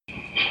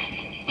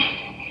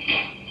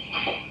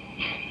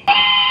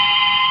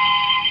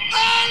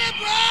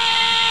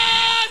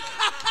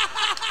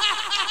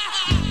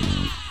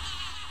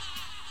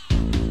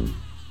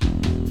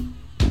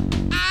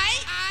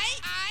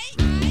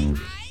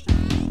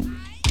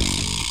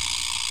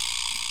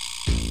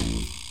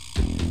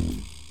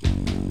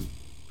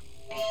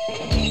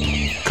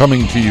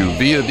Coming to you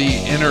via the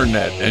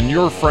internet and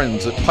your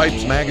friends at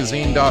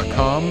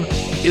PipesMagazine.com,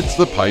 it's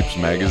the Pipes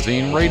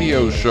Magazine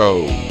Radio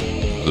Show.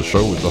 The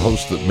show with the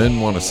host that men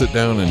want to sit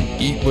down and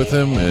eat with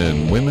him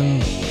and women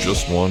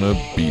just want to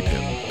beat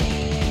him.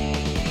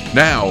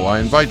 Now, I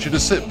invite you to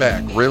sit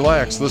back,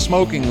 relax, the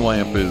smoking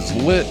lamp is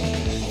lit.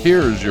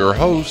 Here's your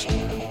host,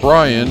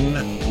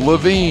 Brian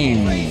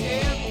Levine.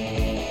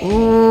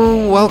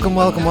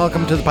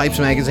 Welcome to the Pipes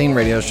Magazine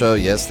Radio Show.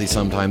 Yes, the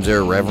sometimes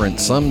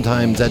irreverent,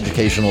 sometimes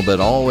educational, but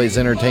always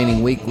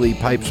entertaining weekly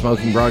pipe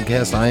smoking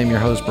broadcast. I am your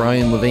host,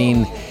 Brian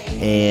Levine,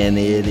 and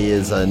it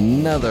is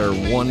another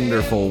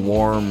wonderful,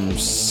 warm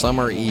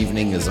summer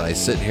evening as I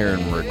sit here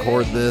and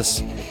record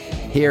this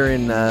here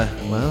in,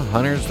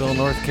 Huntersville,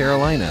 North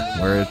Carolina,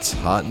 where it's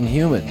hot and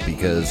humid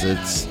because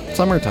it's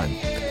summertime.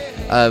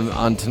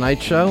 On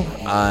tonight's show,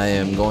 I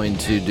am going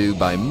to do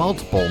by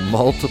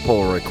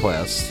multiple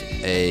requests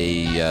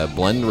a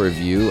blend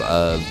review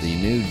of the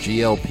new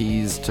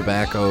GLP's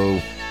Tobacco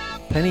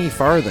Penny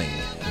Farthing,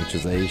 which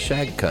is a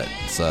shag cut.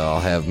 So I'll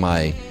have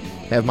my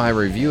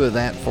review of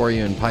that for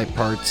you in pipe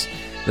parts.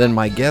 Then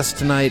my guest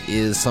tonight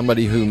is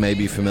somebody who may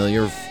be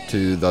familiar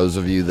to those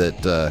of you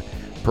that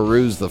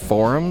peruse the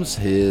forums.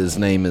 His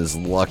name is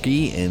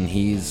Lucky, and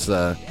he's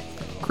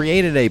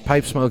created a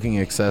pipe smoking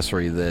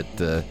accessory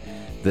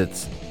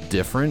that's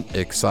different,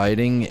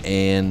 exciting,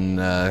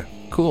 and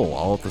cool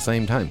all at the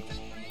same time.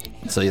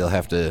 So you'll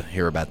have to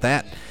hear about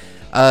that.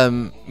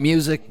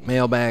 Music,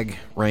 mailbag,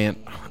 rant,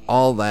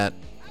 all that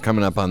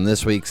coming up on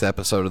this week's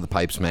episode of the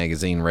Pipes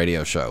Magazine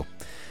Radio Show.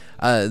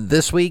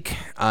 This week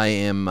I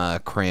am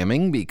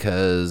cramming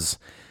because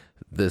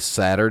this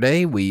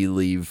Saturday we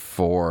leave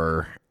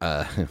for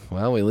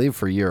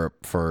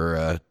Europe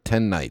for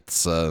 10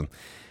 nights. One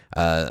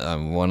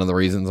of the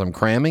reasons I'm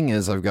cramming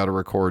is I've got to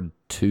record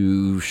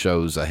 2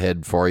 shows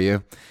ahead for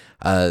you.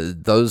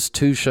 Those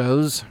 2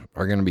 shows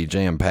are going to be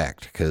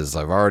jam-packed because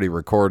I've already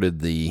recorded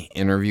the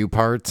interview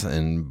parts,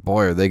 and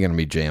boy, are they going to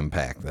be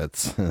jam-packed.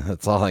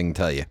 That's all I can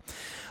tell you.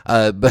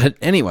 But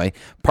anyway,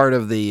 part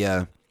of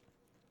the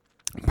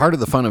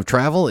fun of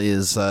travel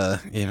is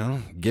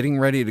getting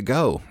ready to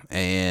go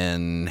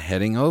and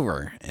heading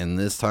over. And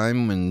this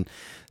time,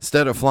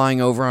 instead of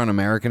flying over on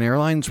American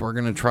Airlines, we're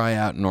going to try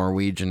out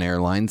Norwegian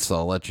Airlines. So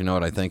I'll let you know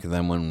what I think of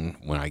them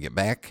when I get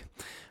back.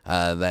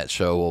 That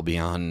show will be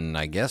on,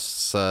 I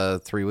guess,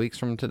 3 weeks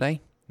from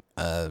today.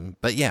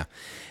 But yeah,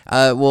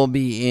 we'll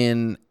be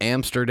in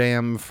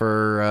Amsterdam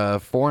for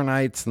 4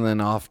 nights and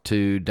then off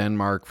to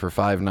Denmark for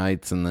 5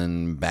 nights and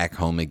then back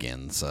home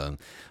again. So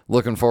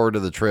looking forward to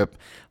the trip.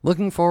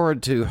 Looking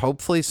forward to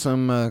hopefully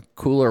some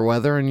cooler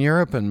weather in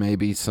Europe and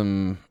maybe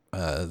some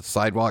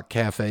sidewalk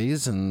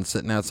cafes and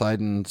sitting outside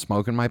and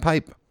smoking my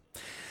pipe.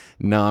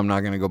 No, I'm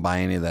not going to go buy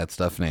any of that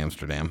stuff in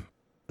Amsterdam.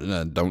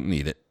 Don't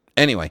need it.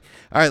 Anyway,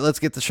 all right, let's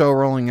get the show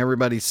rolling.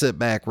 Everybody sit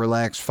back,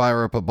 relax,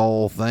 fire up a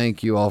bowl.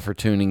 Thank you all for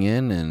tuning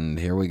in, and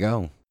here we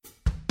go.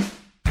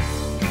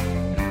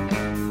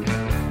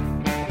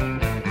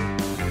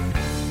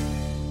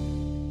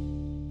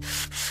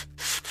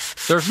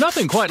 There's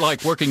nothing quite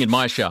like working in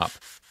my shop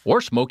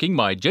or smoking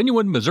my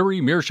genuine Missouri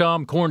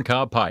Meerschaum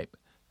corncob pipe,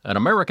 an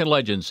American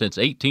legend since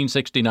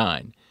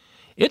 1869.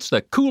 It's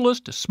the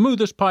coolest,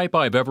 smoothest pipe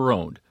I've ever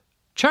owned.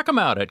 Check them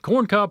out at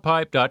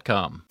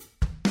corncobpipe.com.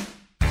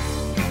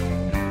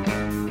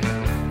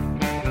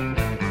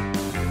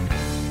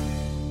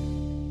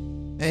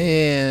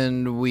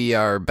 And we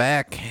are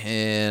back,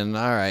 and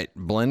all right,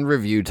 blend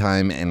review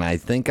time, and I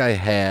think I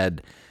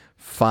had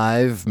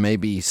 5,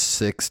 maybe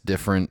 6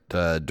 different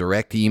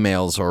direct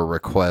emails or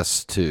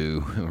requests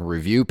to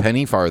review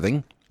Penny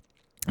Farthing.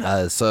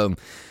 So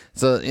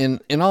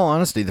in all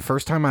honesty, the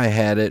first time I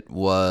had it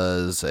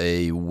was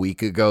a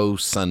week ago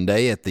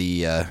Sunday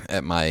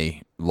at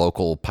my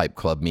local pipe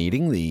club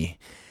meeting, the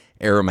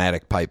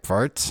Aromatic Pipe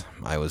Farts.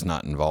 I was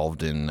not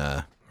involved in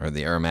or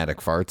the Aromatic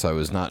Farts. I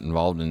was not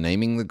involved in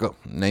naming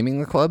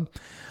the club.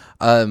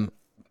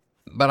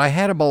 But I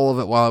had a bowl of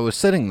it while I was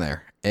sitting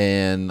there,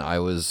 and I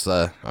was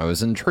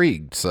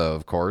intrigued. So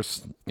of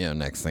course,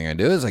 next thing I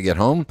do is I get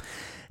home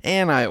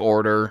and I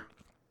order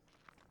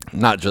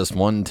not just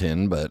 1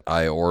 tin, but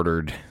I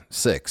ordered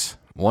 6.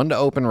 1 to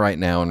open right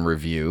now and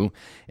review.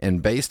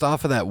 And based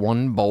off of that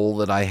 1 bowl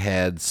that I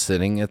had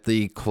sitting at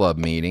the club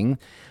meeting,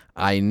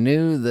 I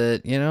knew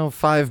that,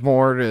 5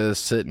 more to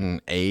sit and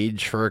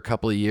age for a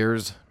couple of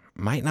years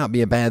might not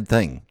be a bad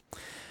thing.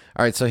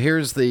 All right, so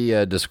here's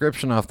the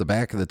description off the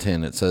back of the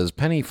tin. It says,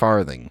 Penny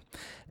Farthing,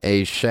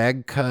 a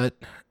shag cut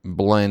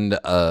blend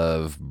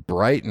of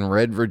bright and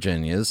red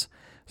Virginias,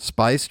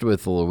 spiced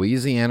with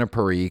Louisiana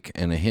Perique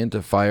and a hint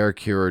of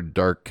fire-cured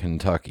dark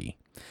Kentucky.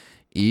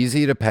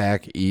 Easy to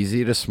pack,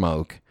 easy to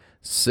smoke.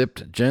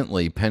 Sipped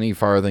gently, Penny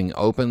Farthing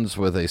opens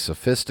with a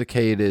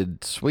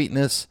sophisticated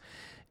sweetness,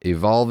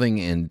 evolving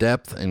in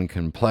depth and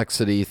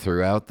complexity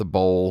throughout the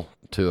bowl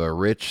to a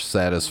rich,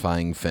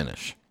 satisfying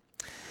finish.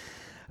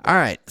 All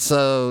right,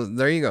 so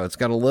there you go.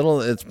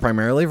 It's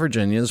primarily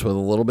Virginias with a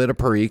little bit of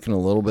Perique and a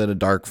little bit of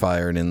dark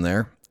fired in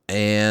there.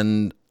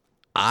 And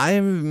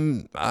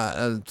I'm,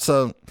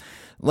 so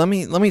let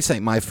me say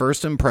my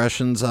first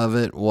impressions of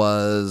it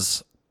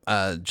was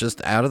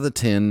just out of the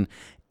tin.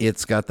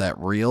 It's got that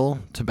real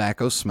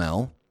tobacco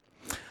smell.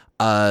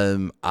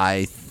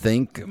 I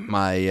think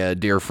my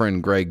dear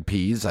friend Greg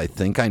Pease, I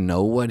think I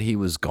know what he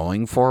was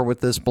going for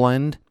with this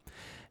blend,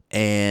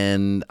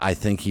 and I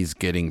think he's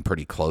getting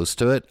pretty close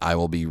to it. I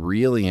will be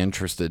really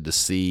interested to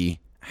see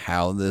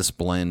how this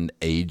blend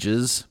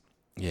ages,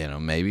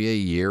 maybe a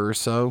year or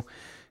so,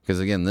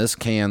 because again, this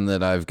can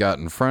that I've got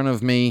in front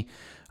of me,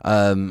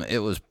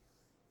 it was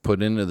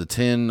put into the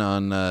tin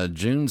on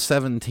June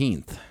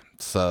 17th,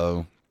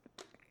 so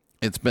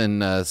it's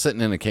been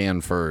sitting in a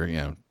can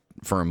for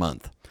a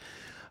month.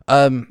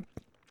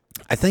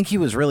 I think he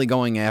was really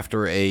going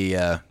after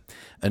an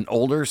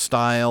older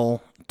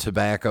style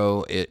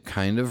tobacco. It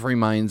kind of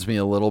reminds me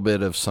a little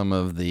bit of some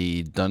of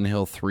the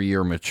Dunhill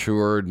 3-year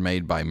matured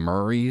made by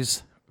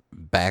Murray's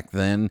back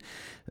then,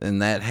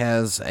 and that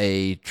has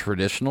a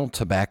traditional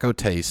tobacco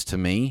taste to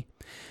me.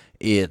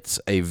 It's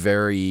a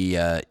very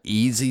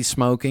easy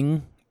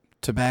smoking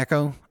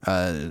tobacco.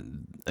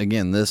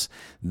 Again,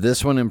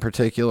 this one in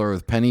particular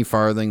with penny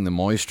farthing, the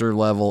moisture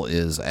level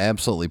is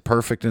absolutely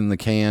perfect in the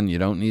can. You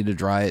don't need to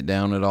dry it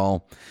down at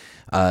all.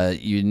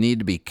 You need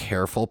to be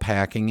careful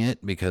packing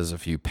it, because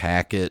if you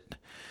pack it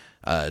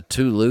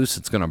too loose,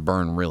 it's going to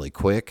burn really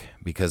quick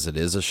because it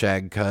is a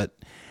shag cut.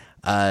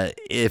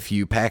 If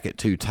you pack it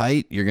too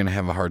tight, you're going to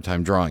have a hard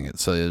time drawing it.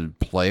 So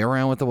play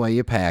around with the way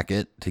you pack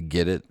it to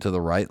get it to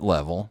the right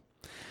level.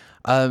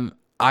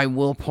 I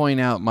will point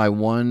out my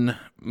one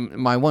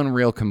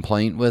real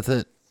complaint with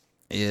it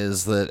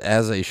is that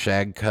as a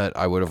shag cut,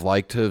 I would have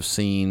liked to have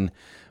seen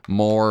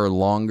more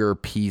longer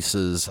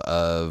pieces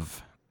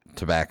of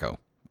tobacco,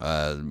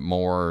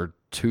 more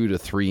 2 to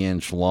 3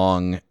 inch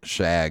long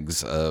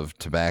shags of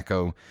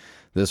tobacco.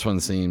 This one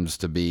seems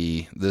to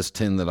be, this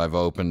tin that I've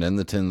opened and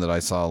the tin that I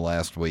saw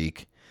last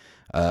week,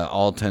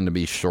 all tend to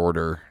be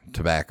shorter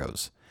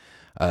tobaccos.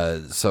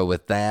 So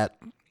with that,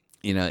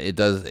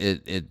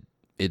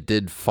 it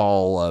did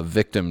fall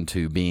victim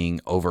to being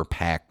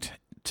overpacked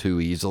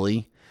too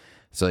easily.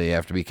 So you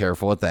have to be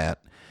careful with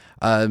that.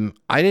 I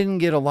didn't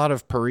get a lot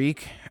of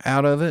Perique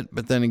out of it,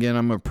 but then again,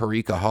 I'm a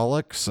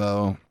Periqueaholic,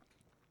 so,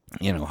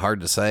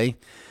 hard to say.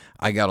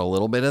 I got a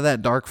little bit of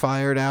that dark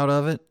fired out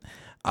of it.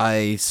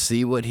 I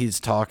see what he's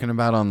talking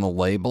about on the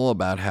label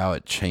about how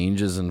it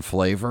changes in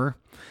flavor.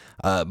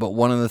 But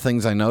one of the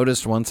things I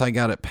noticed once I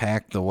got it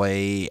packed the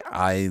way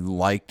I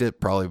liked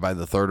it, probably by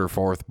the third or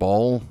fourth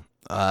bowl,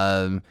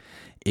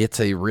 it's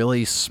a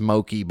really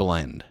smoky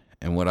blend.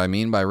 And what I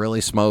mean by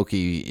really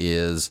smoky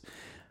is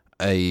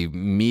a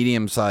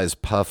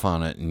medium-sized puff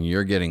on it, and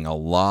you're getting a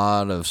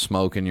lot of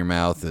smoke in your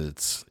mouth.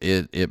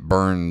 It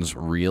burns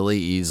really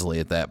easily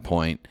at that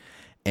point,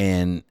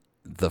 and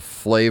the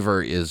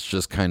flavor is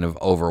just kind of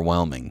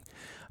overwhelming.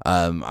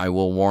 I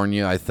will warn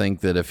you, I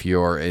think that if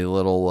you're a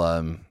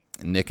little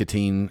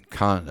nicotine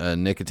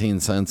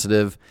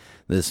sensitive,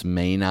 this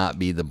may not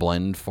be the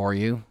blend for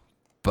you.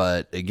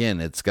 But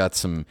again, it's got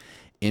some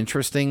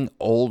interesting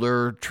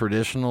older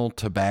traditional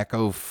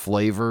tobacco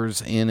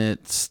flavors in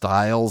it,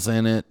 styles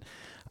in it.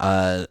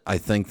 I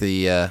think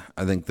the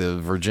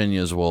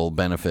Virginias will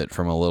benefit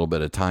from a little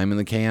bit of time in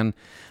the can.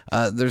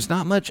 There's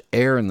not much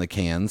air in the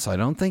can, so I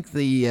don't think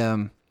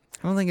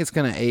it's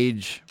going to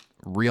age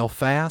real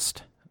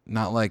fast.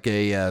 Not like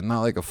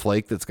a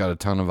flake that's got a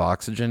ton of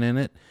oxygen in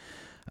it.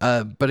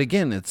 But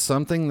again, it's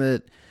something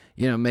that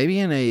maybe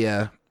in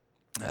a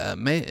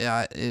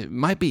it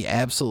might be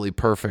absolutely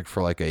perfect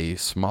for like a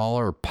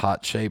smaller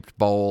pot-shaped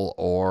bowl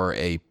or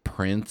a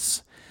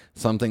Prince,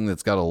 something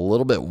that's got a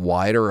little bit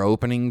wider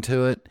opening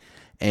to it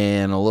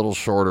and a little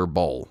shorter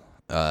bowl.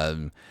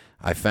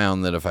 I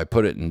found that if I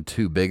put it in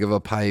too big of a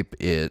pipe,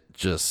 it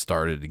just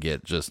started to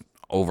get just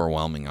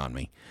overwhelming on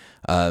me.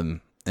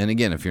 And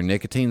again, if you're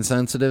nicotine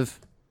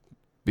sensitive,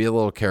 be a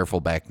little careful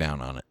back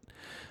down on it.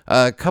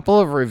 A couple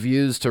of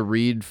reviews to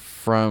read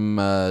from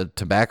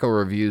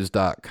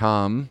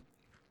tobaccoreviews.com.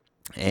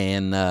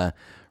 And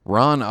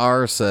Ron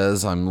R.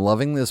 says, I'm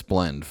loving this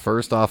blend.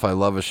 First off, I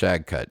love a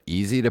shag cut.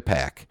 Easy to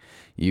pack.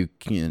 You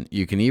can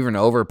even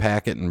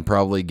overpack it and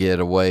probably get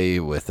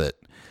away with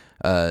it.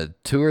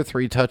 2 or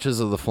 3 touches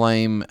of the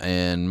flame,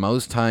 and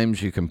most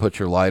times you can put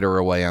your lighter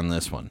away on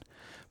this one.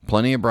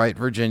 Plenty of bright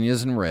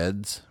Virginias and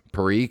reds.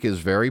 Perique is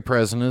very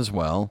present as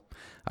well.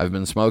 I've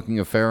been smoking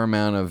a fair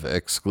amount of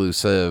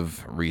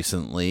exclusive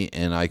recently,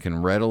 and I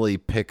can readily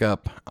pick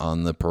up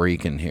on the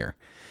Perique in here.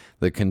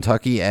 The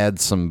Kentucky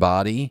adds some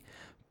body,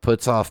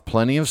 puts off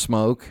plenty of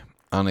smoke.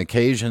 On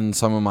occasion,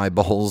 some of my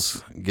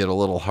bowls get a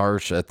little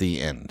harsh at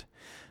the end.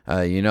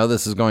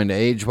 This is going to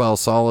age well,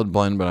 solid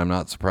blend, but I'm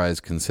not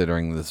surprised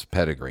considering this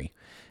pedigree.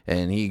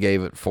 And he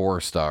gave it 4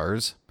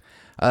 stars.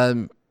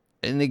 And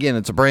again,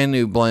 it's a brand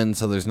new blend,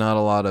 so there's not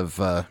a lot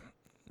of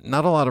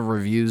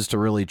reviews to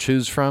really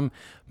choose from,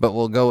 but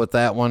we'll go with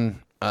that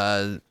one.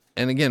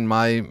 And again,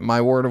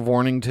 my word of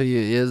warning to you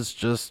is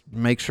just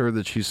make sure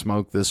that you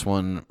smoke this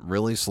one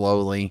really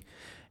slowly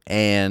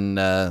and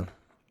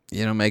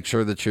make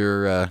sure that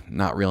you're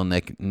not real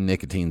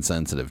nicotine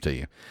sensitive to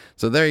you.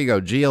 So there you go.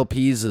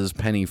 GLP's is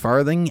penny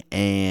farthing,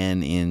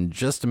 and in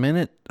just a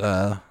minute,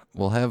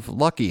 we'll have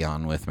Lucky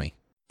on with me.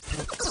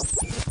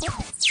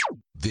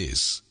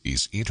 This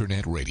is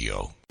Internet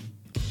Radio.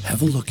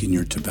 Have a look in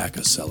your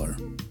tobacco cellar.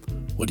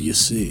 What do you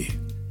see?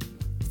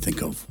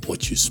 Think of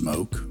what you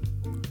smoke,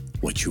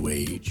 what you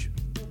age,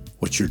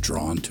 what you're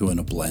drawn to in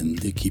a blend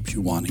that keeps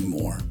you wanting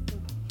more.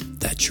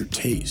 That's your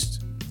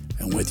taste.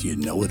 And whether you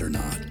know it or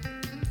not,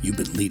 you've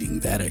been leading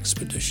that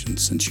expedition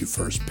since you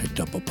first picked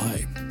up a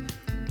pipe,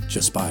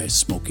 just by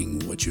smoking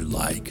what you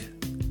like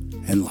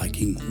and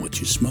liking what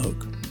you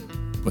smoke.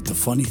 But the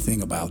funny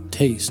thing about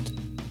taste,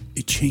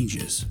 it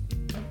changes,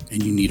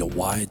 and you need a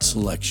wide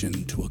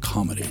selection to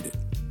accommodate it.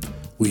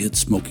 We at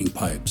Smoking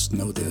Pipes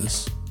know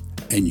this,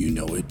 and you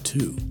know it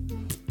too.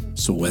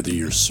 So whether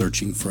you're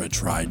searching for a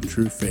tried and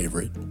true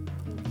favorite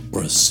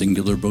or a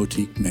singular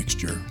boutique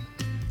mixture,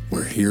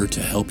 we're here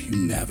to help you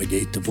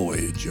navigate the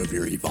voyage of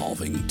your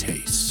evolving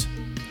tastes.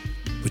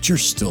 But you're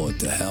still at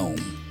the helm.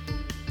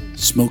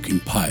 Smoking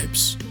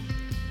Pipes,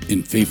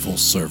 in faithful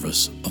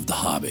service of the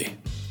hobby.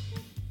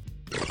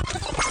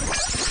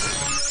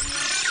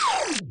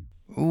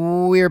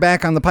 We're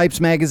back on the Pipes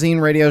Magazine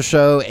radio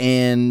show,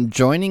 and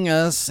joining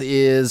us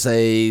is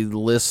a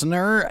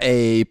listener,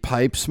 a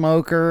pipe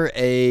smoker,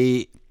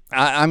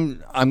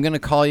 I'm going to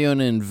call you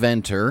an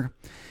inventor.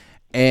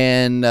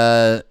 And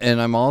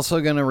I'm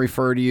also going to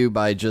refer to you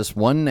by just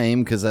one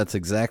name because that's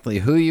exactly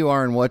who you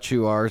are and what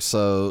you are.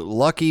 So,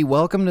 Lucky,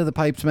 welcome to the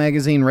Pipes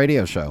Magazine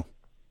radio show.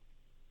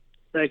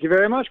 Thank you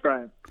very much,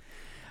 Brian.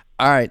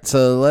 All right,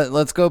 so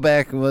let's go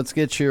back. Let's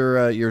get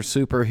your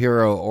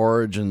superhero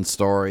origin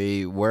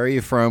story. Where are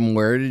you from?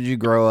 Where did you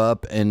grow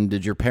up? And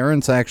did your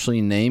parents actually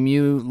name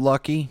you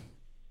Lucky?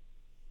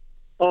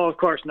 Oh, of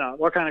course not.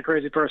 What kind of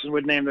crazy person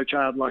would name their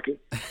child Lucky?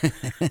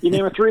 You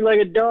name a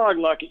three-legged dog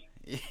Lucky.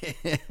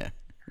 Yeah.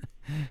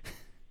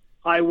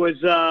 I was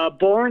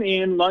born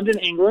in London,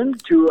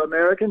 England, to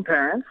American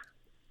parents.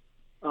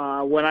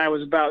 When I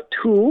was about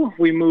 2,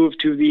 we moved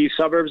to the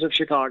suburbs of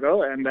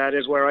Chicago, and that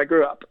is where I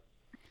grew up.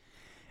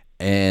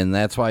 And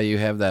that's why you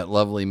have that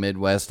lovely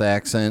Midwest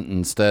accent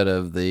instead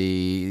of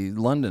the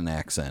London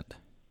accent.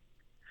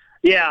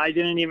 Yeah, I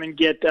didn't even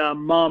get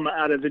mum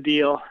out of the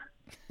deal.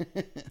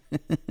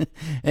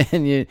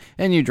 and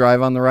you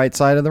drive on the right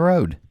side of the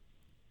road.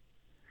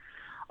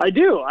 I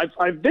do.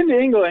 I've been to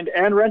England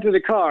and rented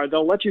a car.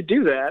 They'll let you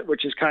do that,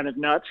 which is kind of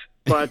nuts.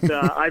 But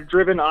I've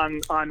driven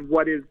on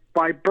what is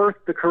by birth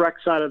the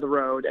correct side of the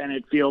road, and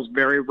it feels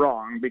very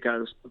wrong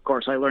because, of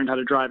course, I learned how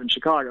to drive in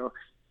Chicago,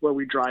 where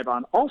we drive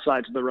on all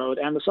sides of the road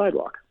and the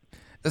sidewalk.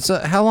 So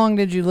how long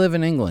did you live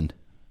in England?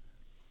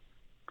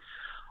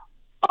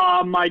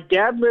 My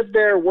dad lived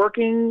there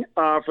working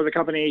for the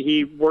company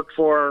he worked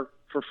for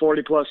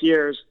 40-plus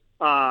years.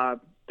 They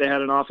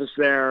had an office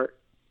there.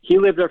 He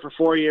lived there for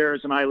 4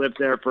 years, and I lived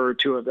there for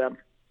 2 of them,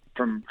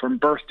 from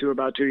birth to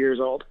about 2 years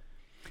old.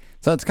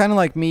 So it's kind of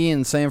like me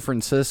in San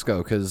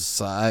Francisco, because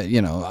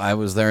I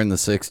was there in the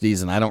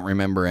 60s, and I don't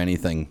remember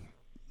anything.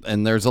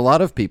 And there's a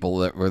lot of people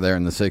that were there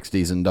in the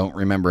 60s and don't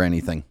remember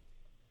anything.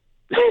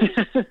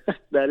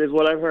 That is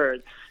what I've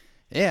heard.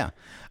 Yeah.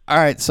 All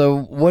right, so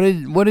what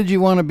did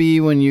you want to be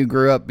when you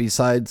grew up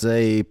besides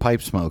a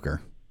pipe smoker?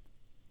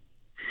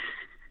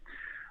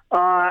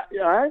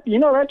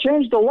 That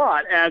changed a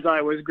lot as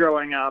I was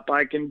growing up.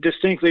 I can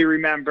distinctly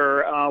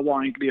remember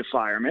wanting to be a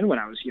fireman when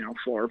I was,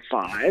 4 or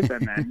 5,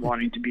 and then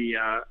wanting to be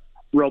a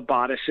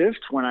roboticist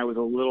when I was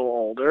a little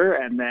older,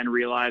 and then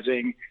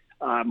realizing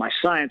my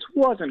science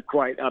wasn't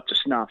quite up to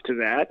snuff to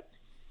that.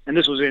 And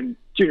this was in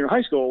junior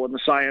high school when the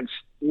science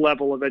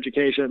level of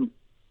education,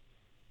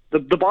 the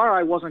bar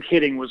I wasn't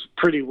hitting was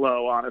pretty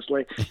low,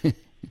 honestly.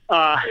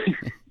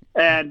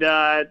 And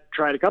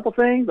tried a couple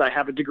things. I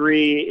have a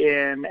degree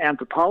in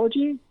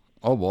anthropology.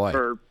 Oh, boy.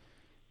 For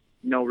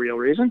no real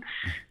reason.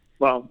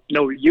 Well,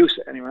 no use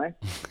anyway.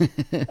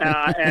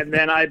 And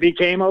then I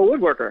became a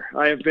woodworker.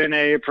 I have been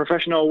a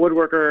professional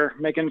woodworker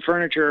making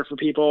furniture for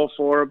people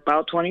for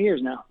about 20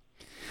 years now.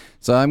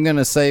 So I'm going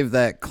to save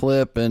that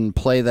clip and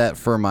play that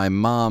for my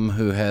mom,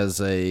 who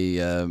has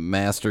a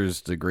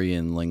master's degree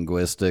in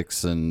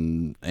linguistics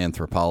and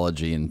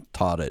anthropology and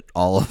taught it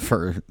all of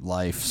her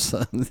life.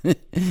 So,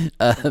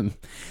 and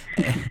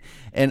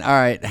all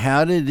right,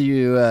 how did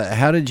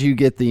you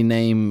get the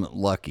name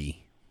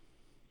Lucky?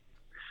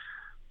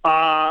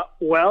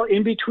 Well,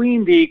 in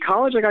between the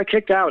college I got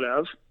kicked out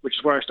of, which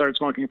is where I started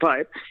smoking a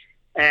pipe,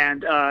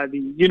 and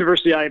the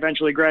university I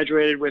eventually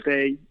graduated with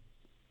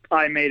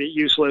I made it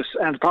useless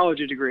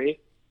anthropology degree.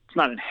 It's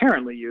not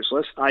inherently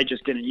useless. I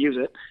just didn't use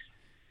it.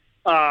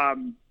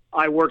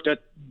 I worked a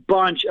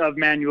bunch of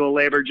manual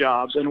labor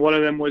jobs, and one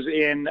of them was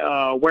in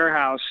a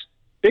warehouse,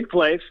 big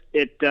place.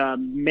 It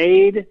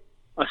made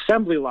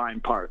assembly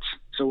line parts.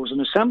 So it was an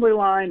assembly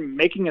line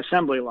making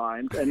assembly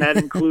lines, and that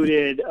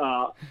included,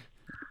 I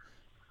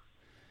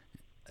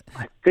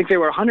think they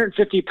were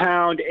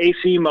 150-pound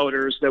AC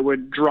motors that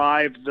would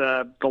drive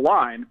the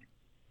line.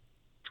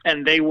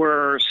 and they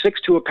were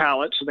 6 to a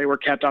pallet, so they were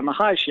kept on the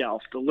high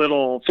shelf. The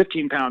little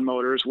 15-pound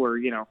motors were,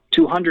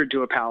 200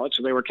 to a pallet,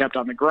 so they were kept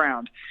on the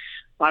ground.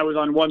 I was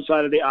on one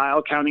side of the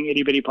aisle counting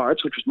itty-bitty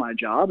parts, which was my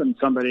job, and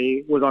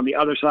somebody was on the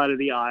other side of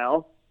the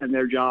aisle, and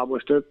their job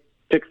was to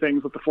pick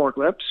things with the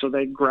forklift. So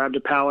they grabbed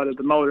a pallet of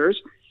the motors,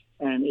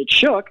 and it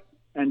shook,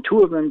 and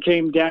 2 of them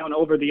came down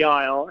over the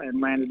aisle and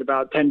landed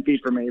about 10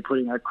 feet from me,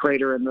 putting a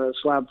crater in the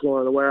slab floor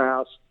of the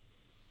warehouse.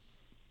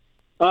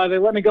 They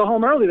let me go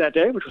home early that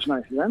day, which was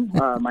nice of them.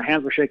 My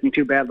hands were shaking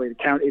too badly to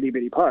count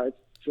itty-bitty parts.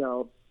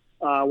 So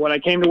when I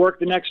came to work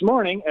the next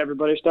morning,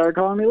 everybody started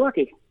calling me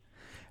Lucky.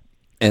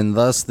 And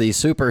thus the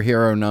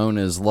superhero known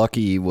as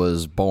Lucky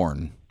was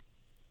born.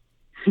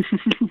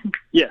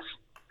 Yes.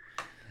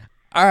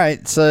 All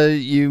right, so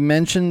you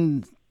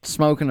mentioned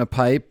smoking a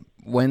pipe.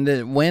 When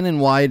and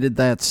why did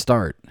that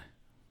start?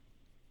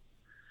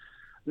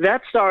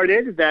 That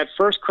started, that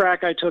first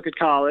crack I took at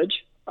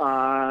college.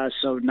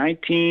 So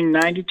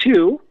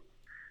 1992,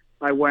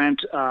 I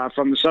went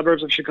from the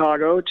suburbs of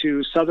Chicago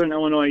to Southern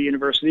Illinois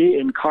University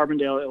in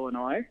Carbondale,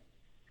 Illinois.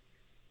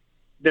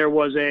 There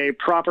was a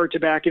proper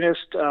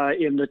tobacconist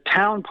in the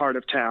town part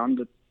of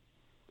town,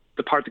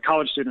 the part the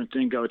college students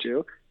didn't go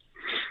to.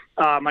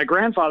 My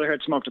grandfather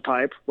had smoked a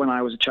pipe when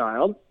I was a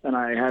child, and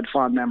I had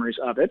fond memories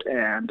of it.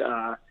 And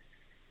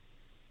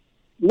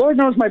Lord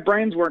knows my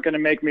brains weren't going to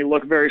make me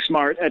look very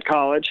smart at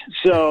college,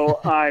 so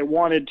I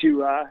wanted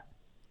to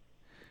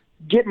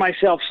get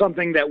myself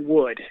something that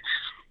would.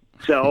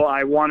 So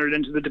I wandered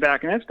into the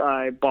tobacconist.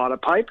 I bought a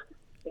pipe,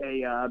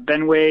 a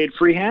Ben Wade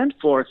freehand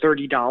for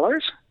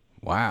 $30.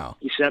 Wow.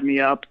 He set me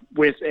up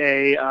with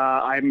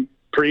I'm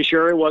pretty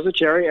sure it was a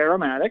cherry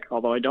aromatic,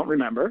 although I don't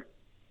remember,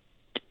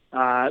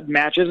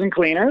 matches and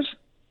cleaners.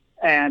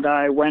 And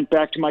I went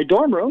back to my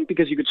dorm room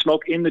because you could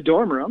smoke in the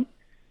dorm room.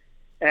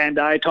 And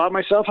I taught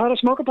myself how to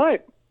smoke a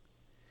pipe.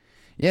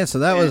 Yeah, so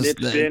that was...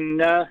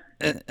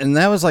 And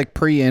that was like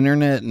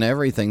pre-internet and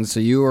everything, so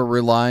you were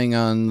relying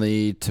on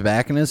the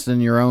tobacconist and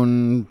your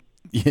own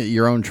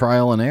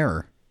trial and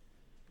error.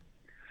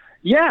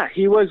 Yeah,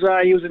 he was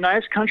a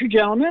nice country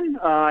gentleman.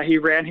 He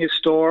ran his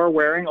store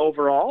wearing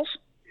overalls.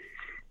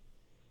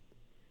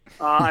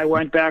 I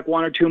went back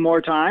 1 or 2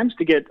 more times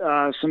to get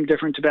some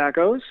different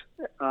tobaccos.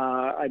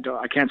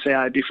 I can't say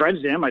I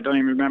befriended him. I don't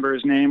even remember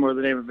his name or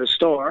the name of his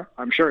store.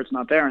 I'm sure it's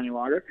not there any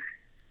longer.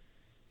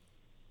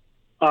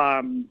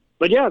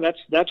 But yeah,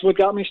 that's what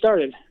got me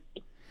started.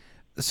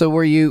 So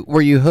were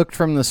you hooked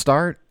from the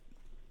start?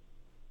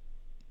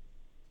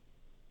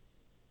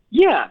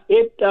 Yeah,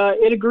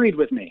 it agreed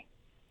with me.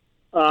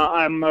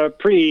 I'm a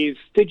pretty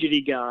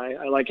fidgety guy.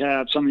 I like to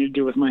have something to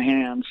do with my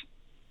hands.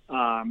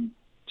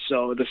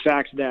 So the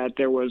fact that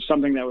there was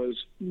something that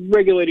was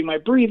regulating my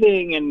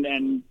breathing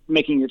and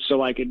making it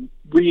so I could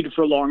read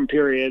for long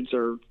periods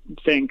or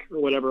think or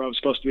whatever I was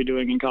supposed to be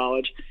doing in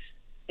college,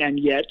 and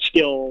yet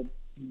still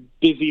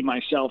busy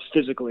myself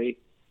physically,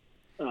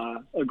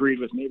 agreed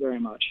with me very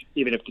much,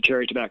 even if the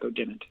cherry tobacco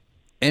didn't.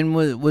 And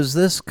was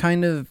this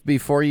kind of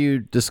before you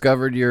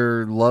discovered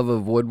your love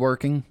of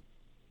woodworking?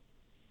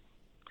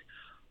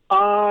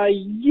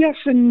 Yes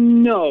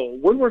and no.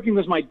 Woodworking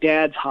was my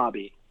dad's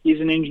hobby. He's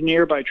an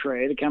engineer by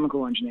trade, a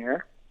chemical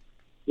engineer.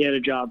 He had a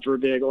job for a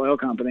big oil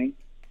company,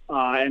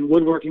 and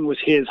woodworking was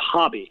his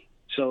hobby.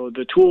 So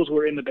the tools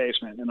were in the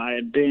basement, and I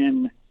had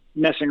been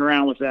messing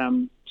around with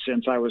them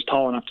since I was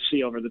tall enough to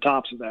see over the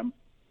tops of them.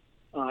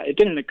 It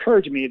didn't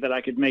occur to me that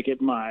I could make it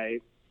my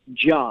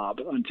job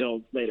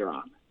until later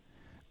on.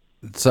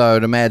 So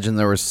I'd imagine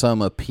there was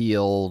some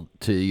appeal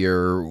to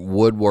your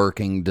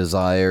woodworking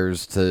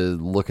desires to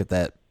look at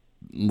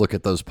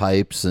those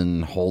pipes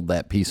and hold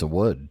that piece of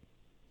wood.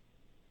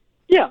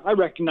 Yeah, I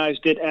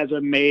recognized it as a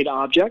made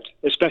object,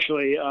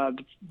 especially,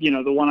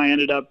 the one I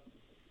ended up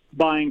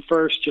buying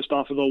first just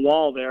off of the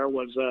wall there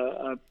was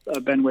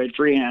a Ben Wade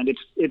freehand.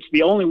 It's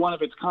the only one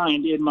of its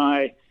kind in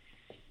my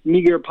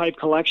meager pipe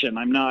collection.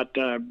 I'm not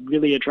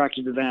really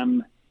attracted to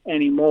them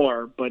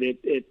anymore, but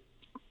it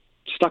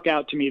stuck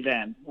out to me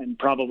then, and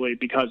probably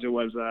because it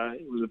was a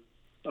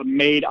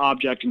made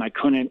object and I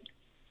couldn't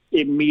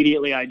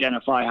immediately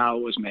identify how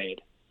it was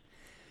made.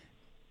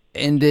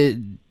 And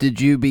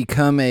did you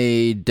become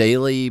a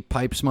daily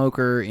pipe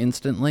smoker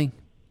instantly?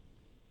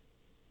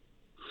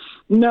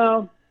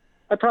 No,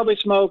 I probably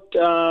smoked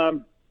when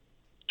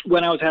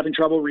I was having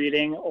trouble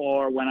reading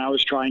or when I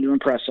was trying to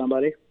impress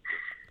somebody.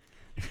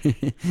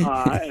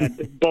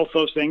 And both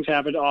those things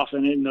happened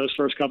often in those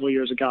first couple of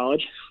years of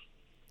college.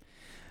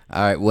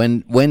 All right.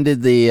 When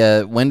did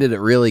it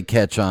really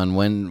catch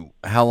on?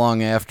 How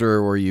long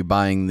after were you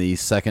buying the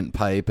second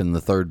pipe and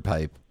the third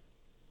pipe?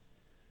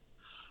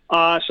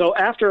 So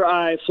after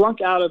I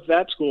flunked out of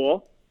that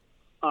school,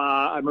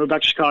 I moved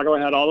back to Chicago. I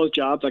had all those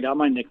jobs. I got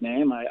my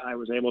nickname. I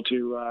was able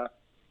to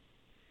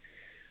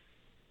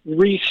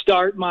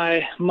restart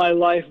my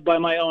life by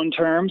my own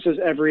terms, as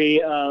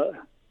every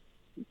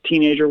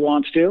teenager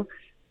wants to.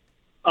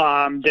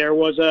 There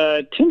was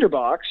a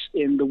tinderbox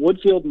in the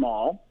Woodfield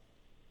Mall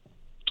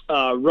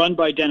run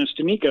by Dennis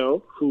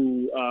D'Amico,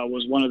 who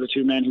was one of the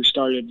 2 men who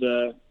started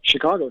the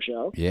Chicago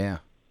show. Yeah.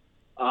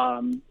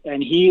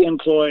 And he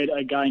employed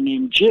a guy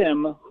named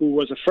Jim, who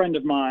was a friend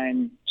of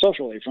mine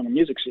socially from the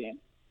music scene.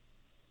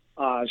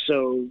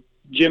 So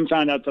Jim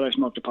found out that I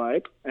smoked a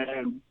pipe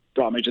and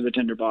brought me to the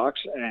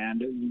tinderbox,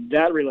 and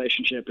that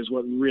relationship is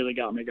what really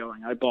got me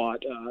going. I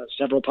bought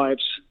several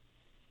pipes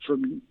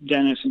from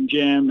Dennis and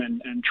Jim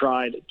and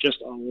tried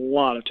just a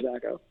lot of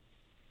tobacco.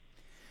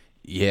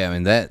 Yeah, I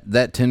mean,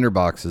 that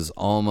tinderbox is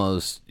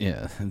almost,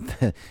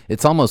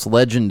 it's almost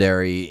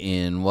legendary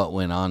in what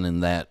went on in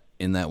that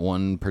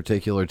one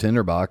particular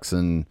tinderbox,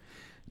 and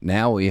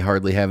now we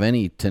hardly have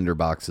any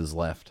tinderboxes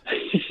left.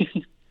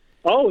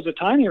 Oh, it was a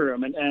tiny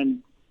room,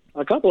 and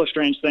a couple of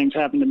strange things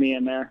happened to me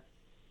in there.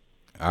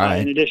 All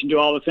right. In addition to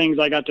all the things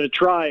I got to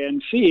try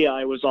and see,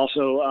 I was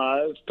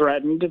also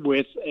threatened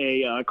with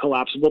a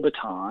collapsible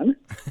baton.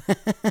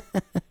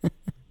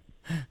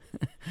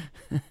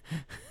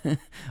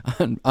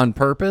 on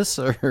purpose,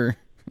 or?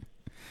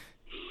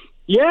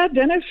 Yeah,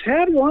 Dennis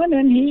had one,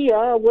 and he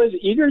was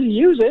eager to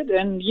use it.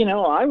 And,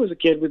 I was a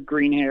kid with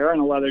green hair and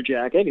a leather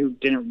jacket who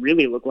didn't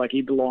really look like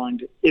he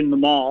belonged in the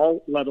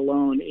mall, let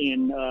alone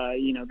in,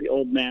 the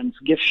old man's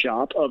gift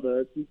shop of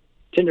a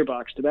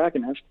tinderbox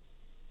tobacconist.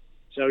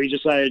 So he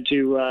decided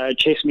to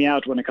chase me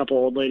out when a couple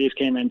old ladies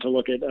came in to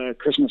look at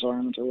Christmas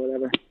ornaments or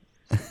whatever.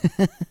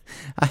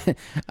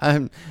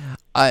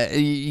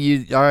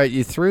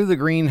 You threw the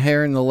green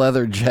hair and the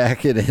leather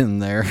jacket in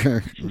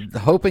there,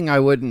 hoping I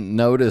wouldn't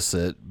notice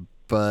it.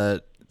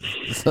 But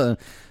so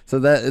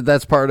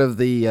that's part of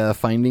the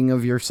finding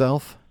of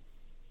yourself.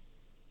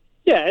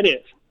 Yeah, it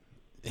is.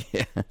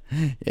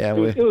 Yeah.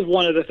 It was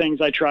one of the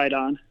things I tried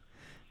on.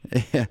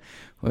 Yeah.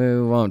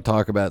 We won't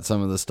talk about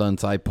some of the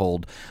stunts I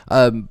pulled,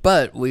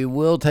 but we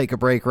will take a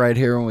break right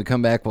here. When we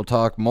come back, we'll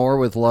talk more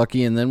with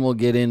Lucky, and then we'll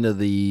get into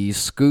the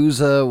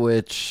Scusa,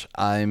 which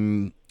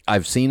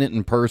I've seen it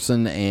in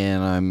person,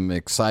 and I'm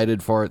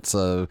excited for it.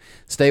 So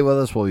stay with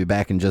us. We'll be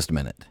back in just a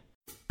minute.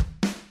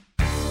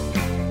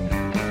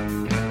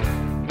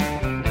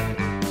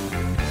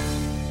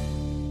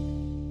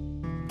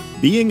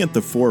 Being at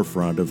the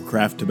forefront of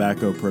craft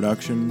tobacco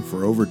production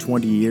for over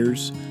 20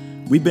 years,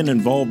 we've been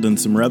involved in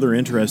some rather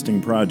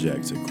interesting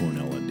projects at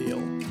Cornell &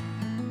 Deal.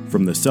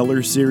 From the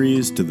Cellar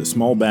Series to the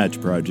Small Batch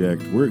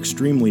Project, we're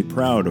extremely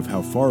proud of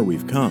how far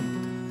we've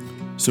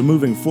come. So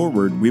moving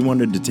forward, we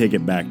wanted to take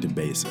it back to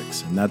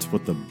basics, and that's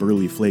what the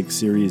Burley Flake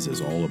series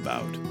is all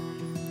about.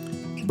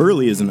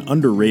 Burley is an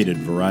underrated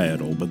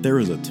varietal, but there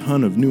is a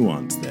ton of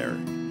nuance there.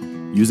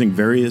 Using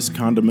various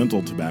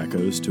condimental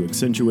tobaccos to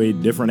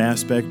accentuate different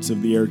aspects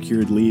of the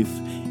air-cured leaf,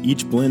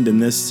 each blend in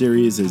this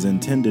series is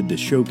intended to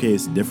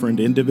showcase different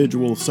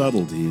individual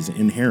subtleties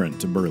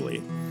inherent to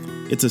Burley.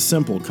 It's a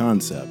simple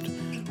concept,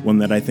 one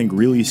that I think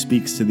really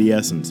speaks to the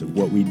essence of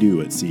what we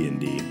do at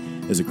C&D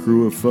as a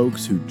crew of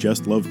folks who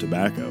just love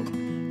tobacco.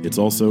 It's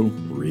also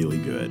really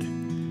good.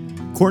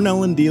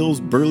 Cornell & Deal's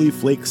Burley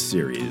Flakes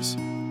series,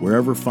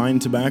 wherever fine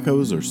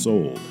tobaccos are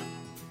sold.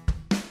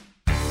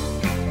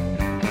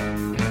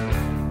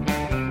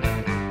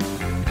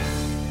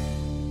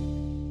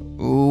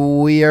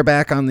 We are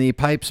back on the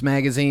Pipes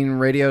Magazine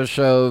radio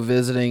show,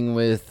 visiting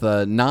with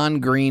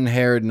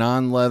non-green-haired,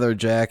 non-leather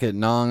jacket,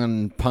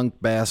 non-punk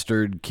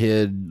bastard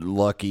kid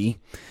Lucky.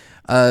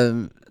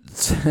 So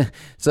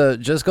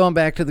just going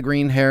back to the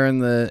green hair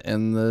and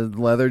the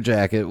leather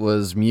jacket,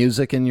 was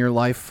music in your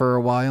life for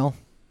a while?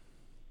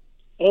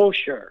 Oh,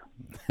 sure.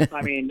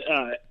 I mean,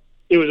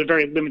 it was a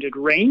very limited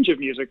range of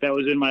music that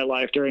was in my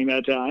life during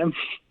that time,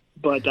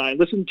 but I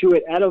listened to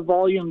it at a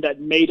volume that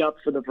made up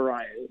for the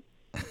variety.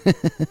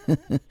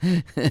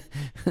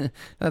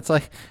 That's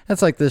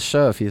like this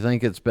show. If you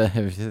think it's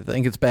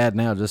bad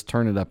now, just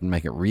turn it up and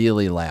make it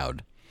really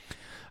loud.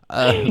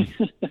 All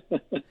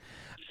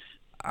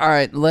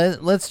right,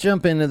 let's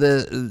jump into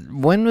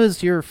when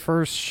was your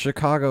first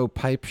Chicago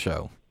pipe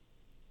show?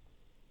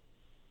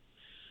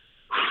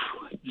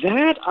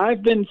 That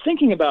I've been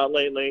thinking about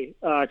lately,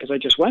 because I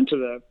just went to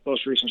the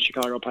most recent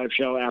Chicago pipe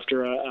show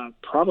after a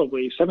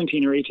probably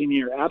 17 or 18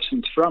 year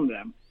absence from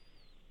them.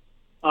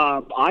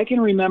 I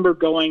can remember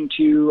going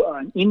to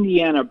an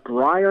Indiana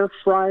Briar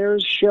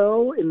Friars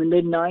show in the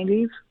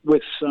mid-'90s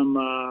with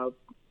some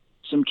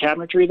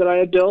cabinetry that I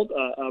had built,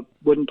 a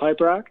wooden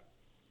pipe rack.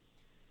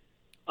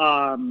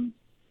 And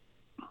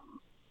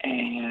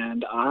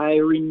I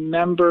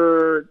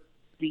remember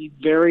the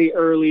very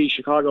early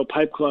Chicago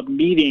Pipe Club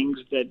meetings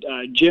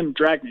that Jim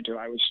dragged me to.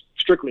 I was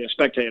strictly a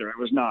spectator. I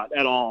was not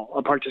at all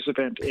a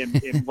participant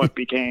in what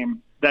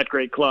became that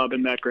great club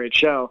and that great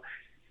show.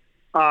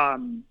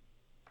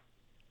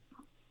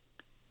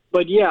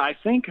 But yeah, I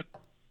think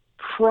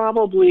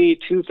probably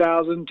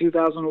 2000,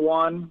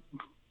 2001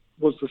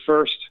 was the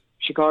first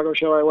Chicago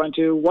show I went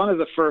to. One of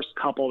the first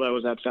couple that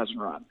was at Pheasant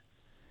Run.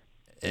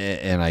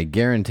 And I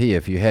guarantee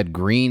if you had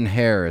green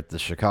hair at the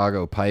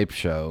Chicago Pipe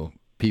Show,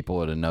 people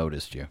would have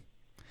noticed you.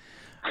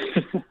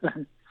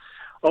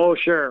 Oh,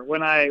 sure.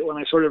 When I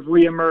sort of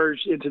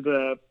reemerged into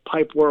the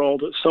pipe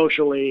world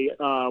socially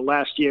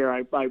last year,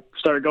 I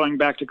started going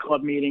back to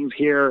club meetings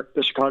here,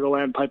 the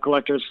Chicagoland Pipe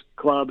Collectors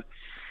Club.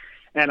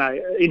 And I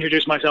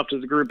introduced myself to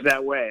the group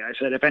that way. I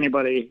said, if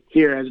anybody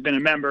here has been a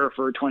member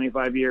for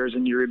 25 years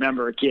and you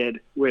remember a kid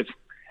with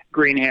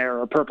green hair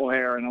or purple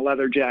hair and a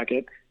leather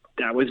jacket,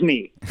 that was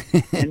me.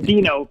 And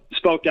Dino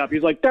spoke up.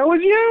 He's like, that was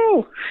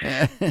you.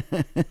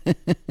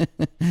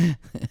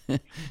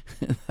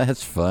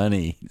 That's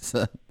funny.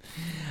 So,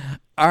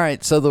 all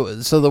right. So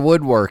the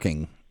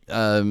woodworking,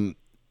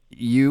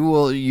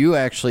 you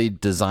actually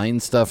design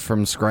stuff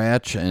from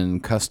scratch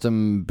and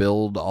custom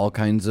build all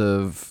kinds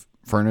of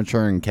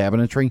furniture and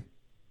cabinetry?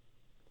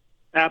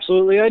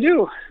 Absolutely, I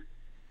do.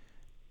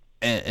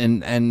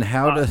 And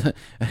how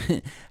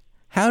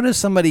how does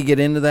somebody get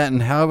into that,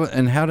 and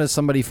how does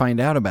somebody find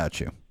out about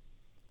you?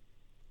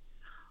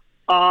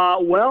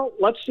 Well,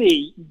 let's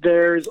see.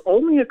 There's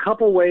only a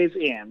couple ways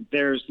in.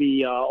 There's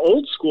the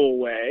old school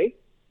way,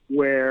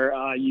 where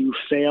you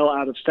fail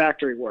out of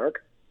factory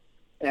work,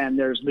 and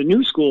there's the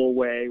new school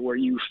way, where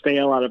you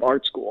fail out of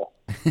art school.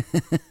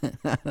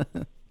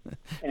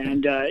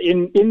 And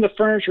in the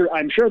furniture,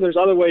 I'm sure there's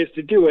other ways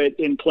to do it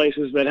in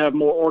places that have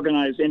more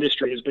organized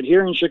industries, but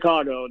here in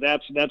Chicago,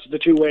 that's the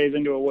two ways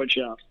into a wood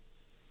shop.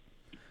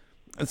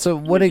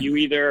 So you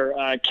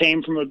either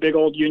came from a big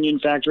old union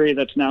factory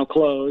that's now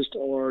closed,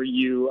 or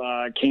you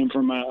came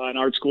from an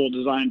art school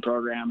design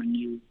program and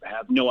you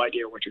have no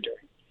idea what you're doing.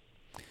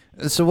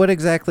 So what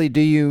exactly do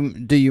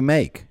you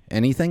make?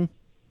 Anything?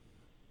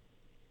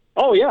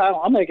 Oh yeah,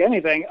 I'll make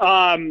anything.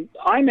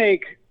 I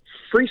make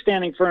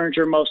freestanding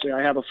furniture mostly.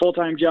 I have a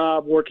full-time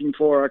job working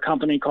for a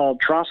company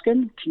called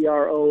Troscan,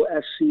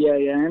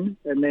 Troscan,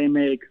 and they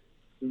make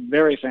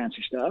very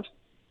fancy stuff.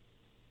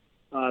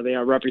 They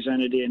are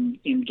represented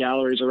in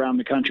galleries around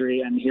the country,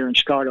 and here in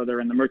Chicago,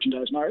 they're in the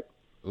Merchandise Mart.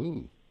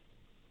 Ooh.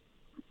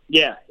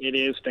 Yeah, it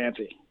is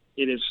fancy.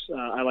 It is,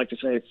 I like to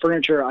say,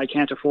 furniture I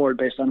can't afford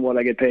based on what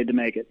I get paid to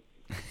make it.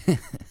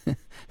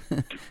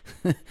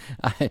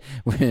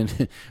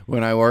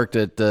 When I worked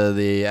at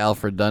the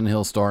Alfred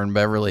Dunhill store in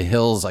Beverly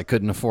Hills, I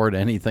couldn't afford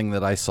anything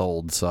that I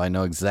sold, so I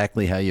know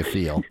exactly how you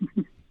feel.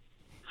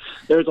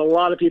 There's a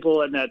lot of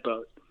people in that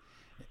boat.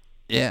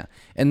 Yeah.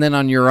 And then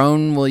on your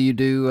own, will you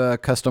do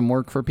custom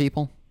work for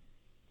people?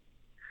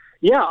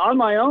 Yeah, on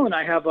my own,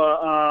 I have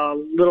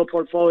a little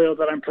portfolio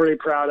that I'm pretty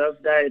proud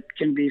of that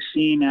can be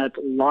seen at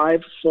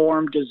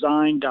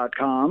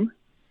liveformdesign.com,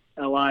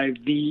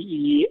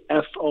 LIVEFORM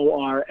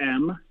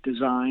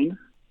design.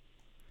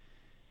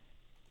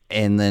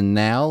 And then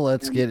now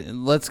let's get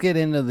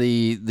into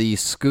the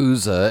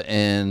SCUSA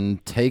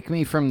and take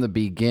me from the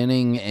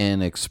beginning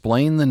and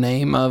explain the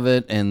name of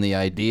it and the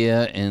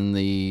idea and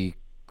the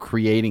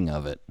creating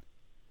of it.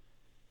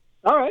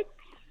 All right.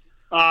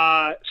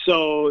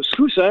 So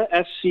SCUSA,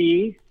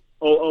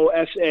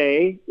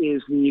 SCOOSA,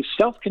 is the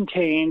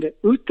self-contained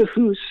Ut de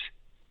Hus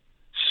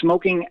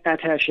smoking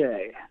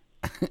attaché.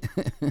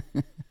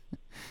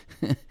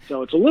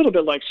 So it's a little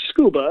bit like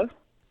scuba,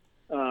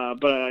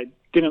 but I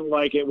didn't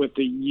like it with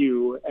the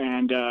U.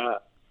 And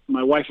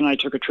my wife and I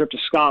took a trip to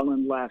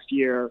Scotland last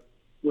year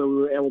where we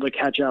were able to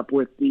catch up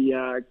with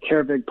the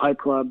Cairvig Pipe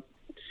Club,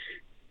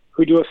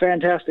 who do a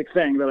fantastic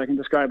thing that I can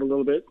describe a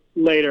little bit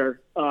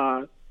later.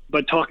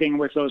 But talking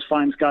with those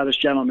fine Scottish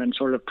gentlemen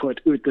sort of put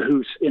Ut de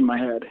Hus in my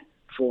head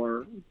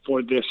for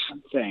this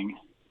thing.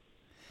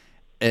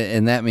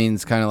 And that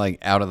means kind of like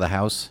out of the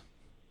house?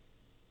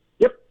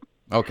 Yep.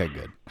 Okay,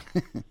 good.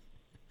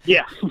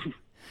 Yeah.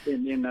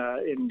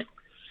 In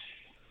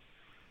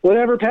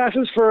whatever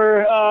passes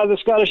for the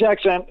Scottish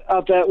accent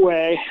out that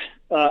way,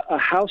 a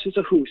house is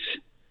a hoose.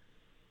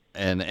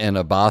 And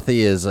a bothy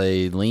is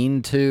a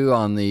lean-to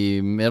in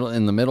the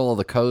middle of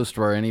the coast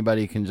where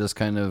anybody can just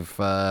kind of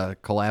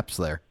collapse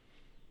there.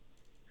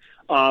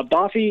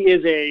 Bothy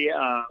is a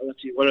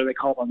let's see, what are they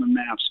called on the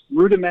maps?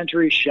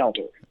 Rudimentary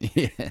shelter.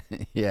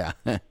 Yeah.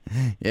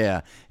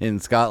 In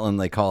Scotland,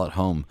 they call it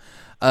home.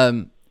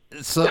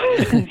 So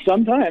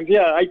sometimes,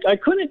 yeah, I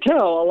couldn't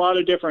tell a lot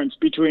of difference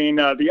between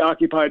the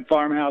occupied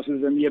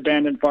farmhouses and the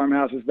abandoned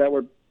farmhouses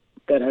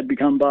that had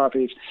become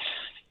bothies.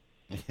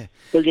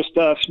 They're just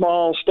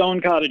small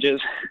stone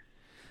cottages.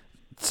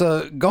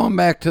 So going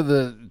back to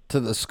the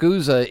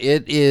SCUSA,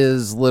 it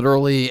is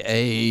literally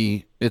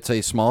it's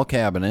a small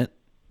cabinet,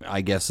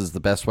 I guess is the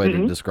best way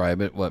to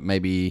describe it. What,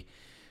 maybe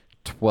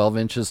 12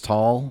 inches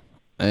tall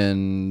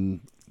and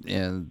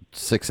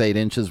 6-8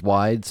 inches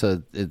wide.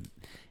 So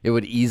it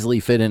would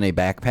easily fit in a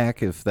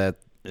backpack is that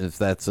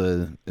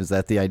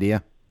the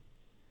idea?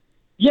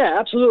 Yeah,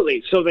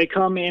 absolutely. So they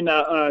come in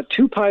a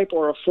 2-pipe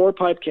or a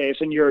 4-pipe case,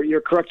 and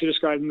you're correct to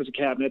describe them as a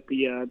cabinet.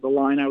 The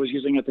line I was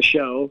using at the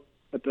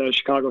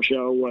Chicago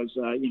show was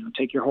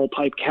take your whole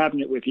pipe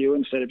cabinet with you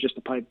instead of just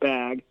a pipe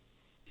bag.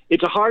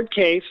 It's a hard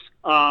case,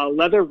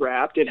 leather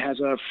wrapped. It has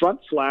a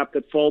front flap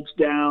that folds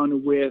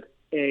down with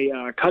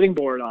a cutting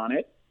board on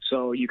it,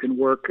 so you can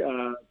work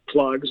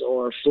plugs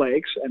or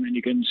flakes, and then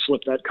you can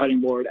slip that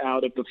cutting board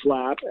out of the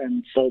flap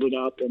and fold it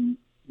up and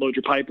load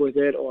your pipe with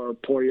it, or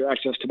pour your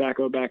excess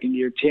tobacco back into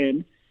your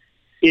tin.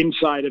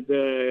 Inside of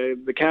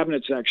the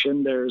cabinet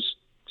section, there's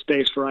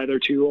space for either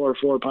 2 or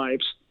 4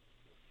 pipes,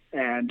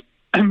 and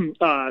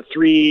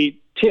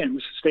 3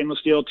 tins, stainless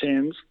steel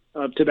tins,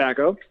 of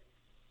tobacco,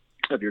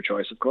 of your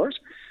choice, of course.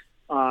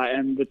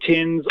 And the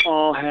tins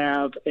all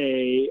have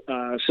a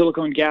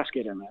silicone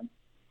gasket in them.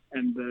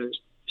 And the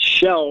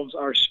shelves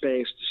are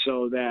spaced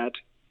so that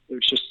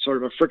there's just sort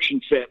of a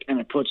friction fit, and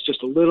it puts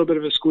just a little bit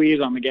of a squeeze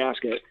on the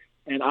gasket.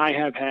 And I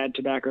have had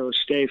tobacco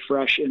stay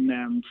fresh in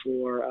them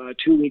for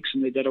 2 weeks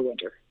in the dead of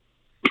winter.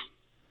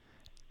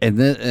 And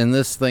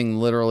this thing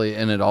literally,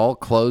 and it all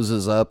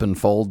closes up and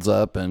folds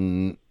up,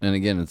 and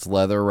again, it's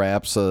leather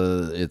wrap,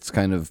 so it's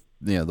kind of,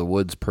 the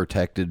wood's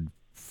protected,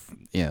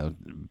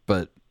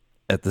 but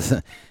at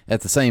the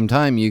same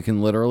time, you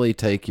can literally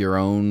take your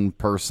own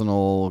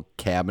personal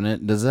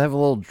cabinet. Does it have a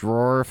little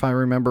drawer, if I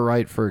remember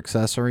right, for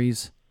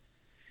accessories?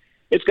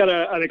 It's got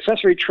an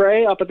accessory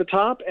tray up at the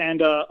top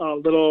and a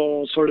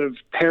little sort of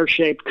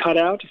pear-shaped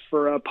cutout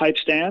for a pipe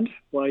stand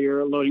while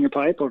you're loading your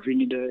pipe, or if you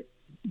need to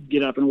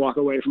get up and walk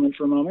away from it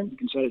for a moment, you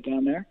can set it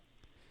down there.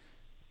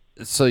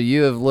 So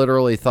you have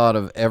literally thought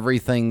of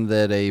everything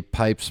that a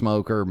pipe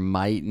smoker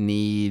might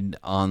need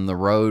on the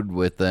road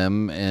with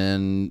them,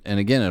 and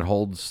again, it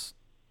holds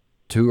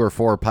 2 or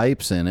 4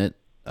 pipes in it.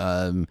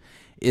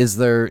 Is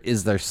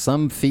there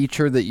some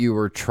feature that you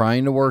were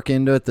trying to work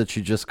into it that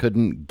you just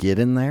couldn't get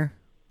in there?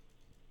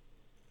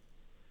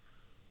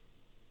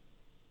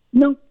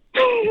 No.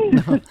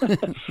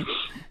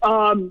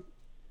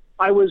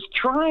 I was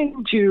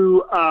trying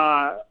to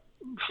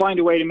find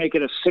a way to make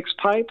it a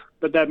 6-pipe,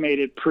 but that made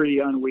it pretty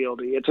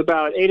unwieldy. It's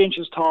about 8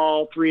 inches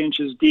tall, 3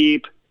 inches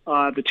deep.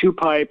 The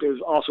 2-pipe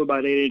is also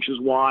about 8 inches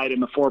wide,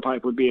 and the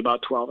 4-pipe would be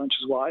about 12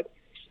 inches wide.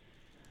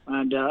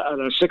 And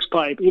the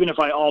 6-pipe, even if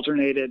I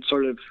alternated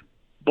sort of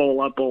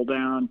bowl up, bowl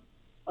down,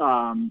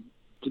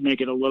 to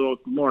make it a little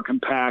more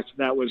compact,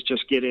 that was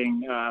just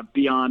getting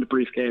beyond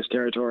briefcase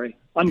territory.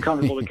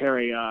 Uncomfortable to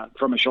carry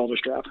from a shoulder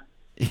strap.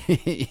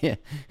 Yeah.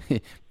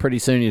 Pretty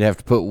soon you'd have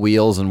to put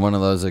wheels and one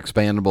of those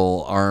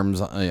expandable arms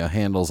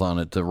handles on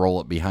it to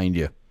roll it behind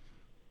you.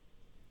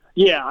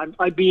 Yeah,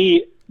 I'd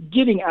be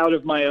getting out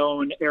of my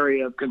own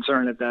area of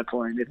concern at that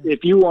point.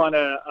 If you want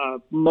a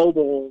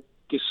mobile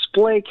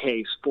display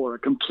case for a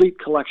complete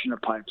collection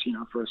of pipes,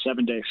 for a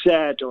 7-day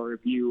set, or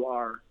if you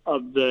are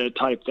of the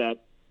type that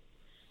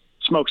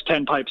smokes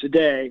 10 pipes a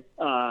day,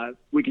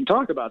 we can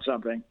talk about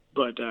something,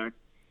 but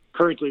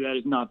currently that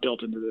is not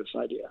built into this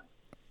idea.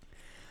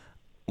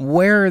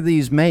 Where are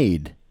these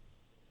made?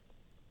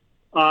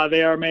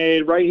 They are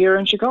made right here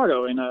in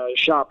Chicago in a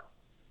shop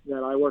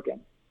that I work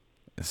in.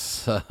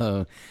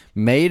 So,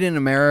 made in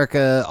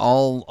America,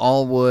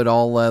 all wood,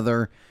 all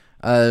leather.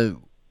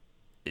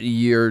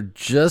 You're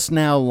just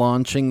now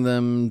launching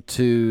them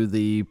to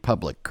the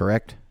public,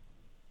 correct?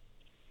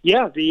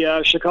 Yeah,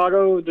 the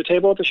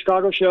table at the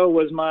Chicago show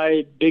was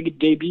my big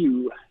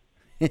debut.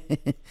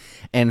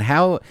 And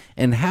how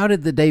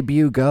did the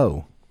debut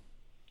go?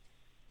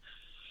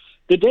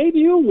 The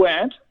debut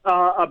went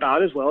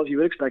about as well as you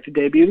would expect a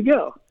debut to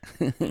go.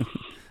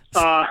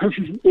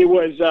 It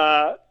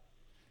was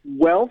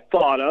well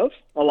thought of.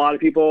 A lot of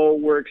people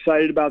were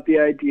excited about the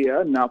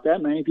idea. Not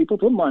that many people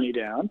put money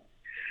down.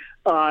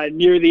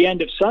 Near the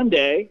end of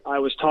Sunday, I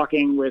was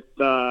talking with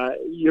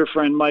your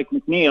friend Mike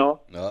McNeil.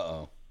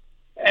 Uh-oh.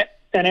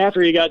 And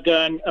after he got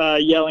done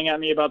yelling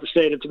at me about the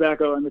state of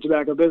tobacco and the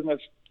tobacco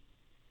business,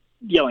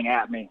 yelling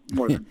at me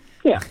more than,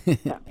 yeah.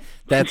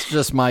 That's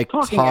just Mike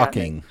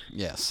talking.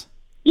 Yes.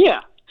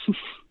 Yeah.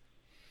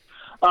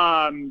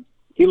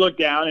 He looked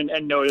down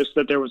and noticed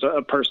that there was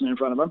a person in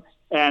front of him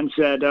and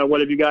said, what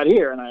have you got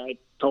here? And I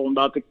told him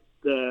about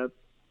the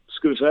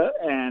SCUSA,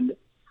 and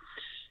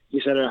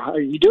he said, how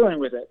are you doing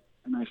with it?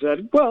 And I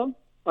said, well,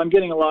 I'm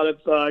getting a lot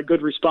of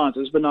good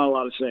responses, but not a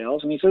lot of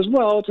sales. And he says,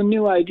 well, it's a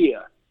new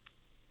idea.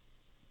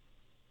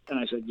 And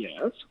I said,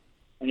 yes.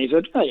 And he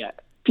said, oh, yeah,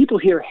 people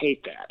here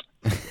hate that.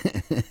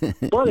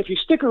 But if you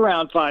stick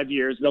around 5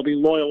 years, they'll be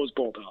loyal as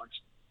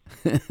bulldogs.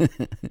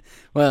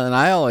 Well, and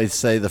I always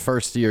say the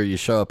first year you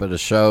show up at a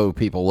show,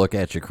 people look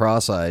at you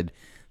cross-eyed.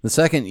 The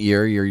second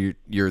year,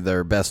 you're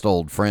their best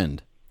old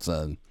friend.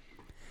 So,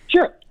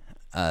 sure.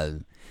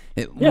 And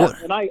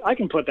I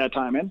can put that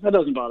time in. That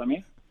doesn't bother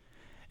me.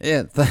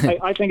 Yeah,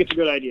 I think it's a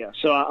good idea,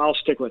 so I'll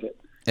stick with it.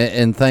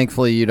 And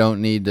thankfully, you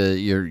don't need to.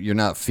 You're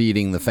not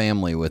feeding the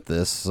family with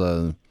this.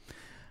 No,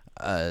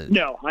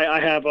 I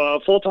have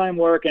full-time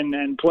work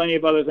and plenty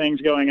of other things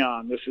going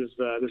on. This is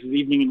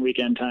evening and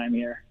weekend time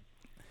here.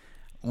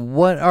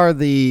 What are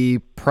the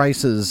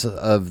prices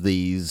of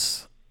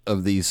these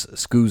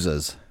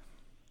SCUSAs?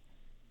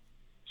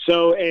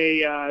 So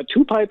a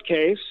 2-pipe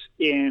case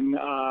in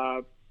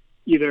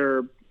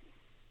either,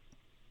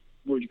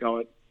 what would you call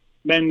it?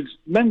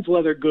 Men's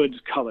leather goods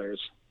colors.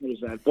 What is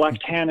that? Black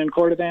tan and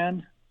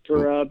cordovan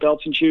for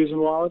belts and shoes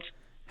and wallets.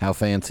 How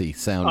fancy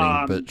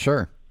sounding, but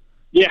sure.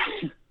 Yeah.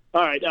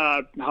 All right.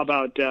 How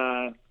about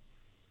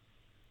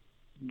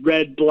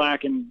red,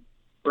 black, and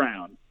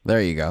brown? There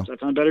you go. Does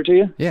that sound better to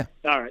you? Yeah.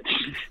 All right.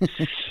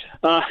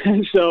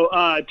 So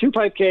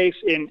 2-pipe case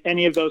in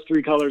any of those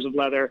 3 colors of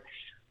leather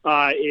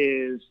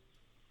is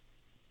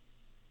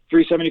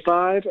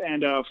 $375,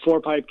 and a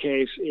 4-pipe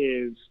case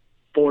is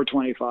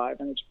 $425,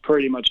 and it's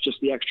pretty much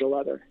just the extra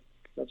leather.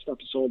 That stuff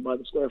is sold by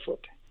the square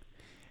foot.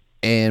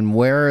 And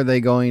where are they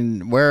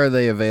going? Where are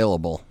they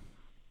available?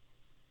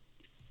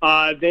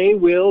 They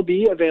will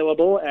be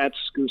available at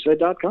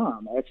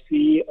scoosa.com,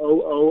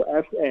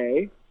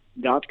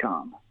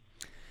 SCOOSA.com.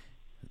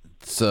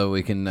 So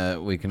we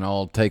can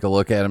all take a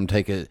look at them,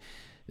 take a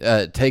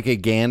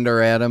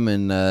gander at them,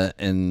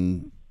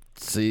 and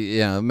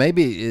see.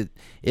 Maybe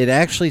it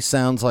actually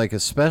sounds like,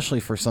 especially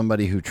for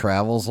somebody who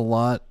travels a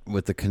lot,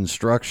 with the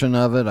construction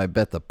of it, I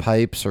bet the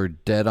pipes are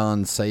dead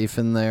on safe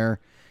in there.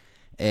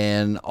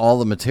 And all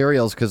the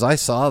materials, because I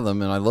saw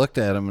them and I looked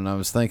at them and I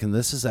was thinking,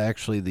 this is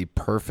actually the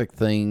perfect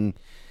thing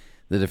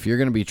that if you're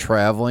going to be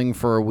traveling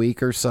for a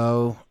week or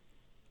so,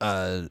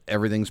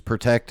 everything's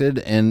protected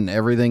and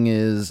everything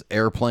is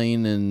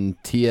airplane and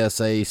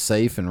TSA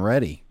safe and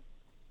ready.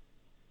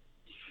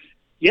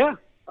 Yeah,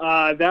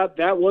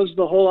 that was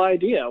the whole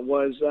idea,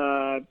 was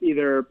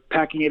either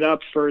packing it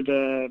up for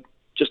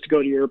just to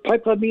go to your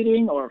Pipe Club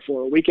meeting, or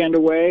for a weekend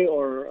away,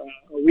 or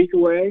a week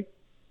away,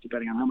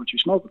 depending on how much you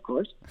smoke, of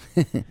course.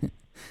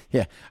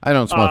 Yeah, I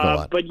don't smoke a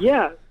lot. But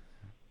yeah,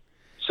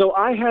 so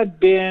I had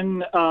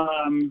been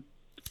a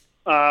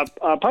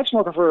pipe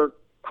smoker for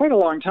quite a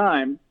long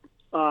time,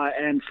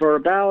 and for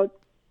about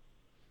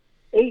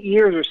 8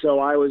 years or so,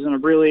 I was in a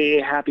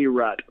really happy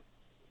rut.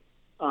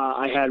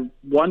 I had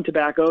one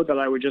tobacco that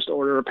I would just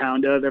order a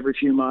pound of every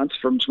few months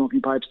from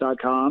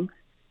smokingpipes.com,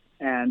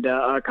 and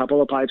a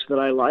couple of pipes that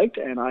I liked,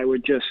 and I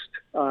would just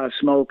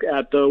smoke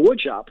at the wood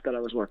shop that I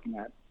was working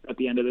at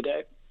the end of the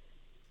day.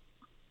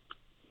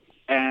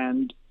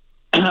 And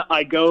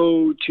I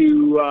go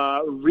to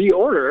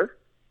reorder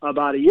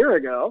about a year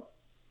ago,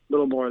 a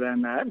little more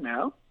than that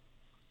now,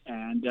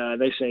 and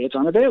they say it's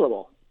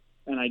unavailable.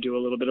 And I do a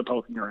little bit of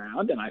poking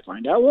around, and I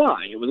find out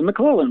why. It was a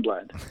McClellan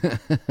blend.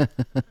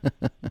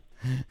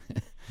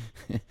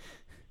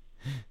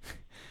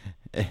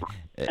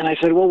 And I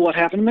said, well, what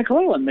happened to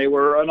McClellan? They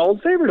were an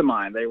old favorite of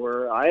mine.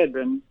 I had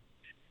been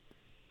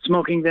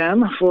smoking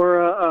them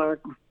for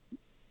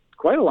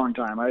quite a long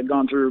time. I had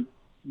gone through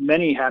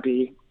many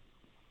happy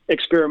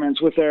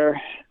experiments with their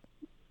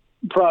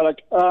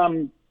product.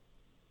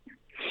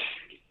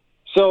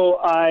 So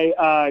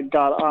I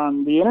got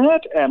on the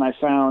internet and I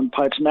found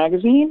Pipes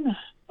Magazine.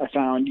 I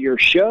found your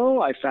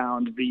show. I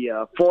found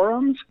the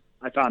forums.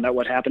 I found out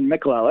what happened to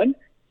McClellan.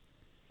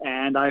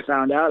 And I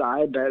found out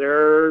I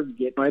better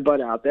get my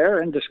butt out there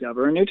and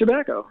discover a new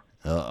tobacco.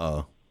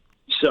 Uh-oh.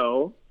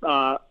 So,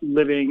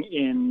 living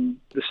in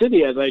the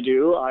city as I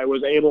do, I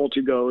was able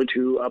to go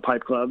to a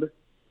pipe club.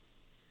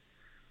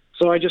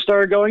 So I just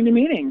started going to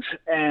meetings,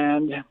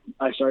 and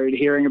I started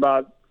hearing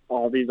about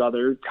all these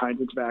other kinds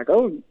of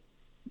tobacco,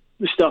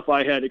 stuff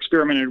I had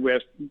experimented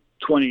with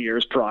 20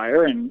 years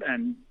prior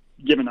and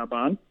given up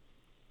on.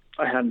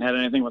 I hadn't had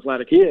anything with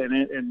Latakia in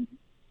it in,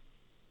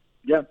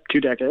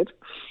 2 decades.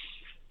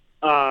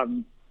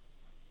 And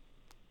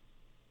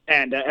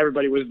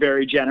everybody was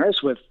very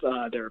generous with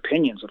their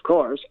opinions, of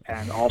course,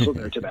 and also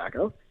their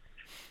tobacco.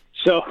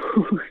 So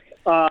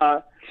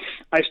I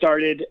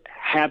started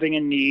having a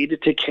need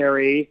to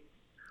carry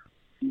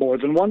more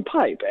than one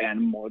pipe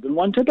and more than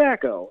one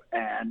tobacco.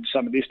 And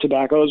some of these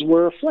tobaccos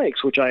were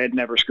flakes, which I had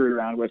never screwed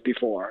around with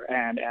before.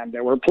 And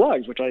there were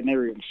plugs, which I'd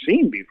never even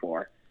seen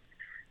before.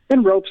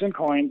 And ropes and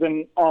coins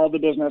and all the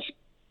business.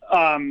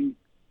 And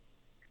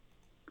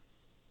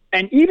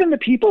even the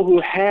people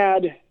who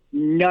had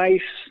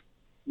nice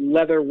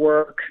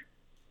leatherwork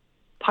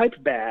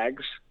pipe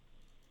bags,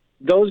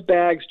 those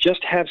bags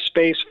just have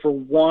space for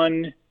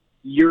one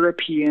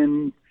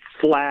European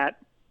flat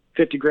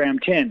 50-gram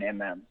tin in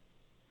them.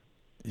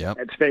 Yep.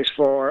 And space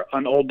for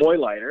an old boy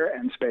lighter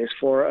and space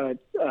for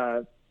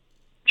a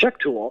check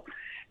tool,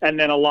 and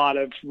then a lot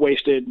of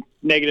wasted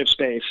negative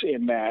space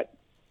in that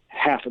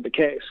half of the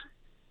case.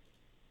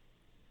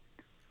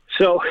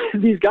 So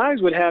these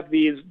guys would have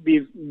these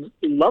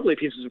lovely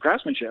pieces of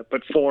craftsmanship,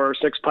 but 4 or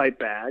 6 pipe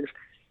bags,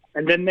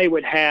 and then they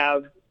would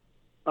have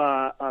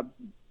a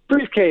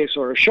briefcase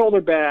or a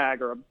shoulder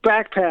bag or a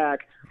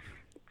backpack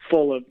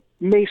full of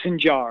mason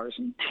jars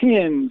and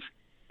tins,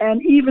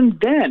 and even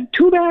then,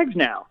 2 bags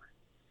now.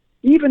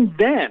 Even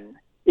then,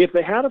 if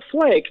they had a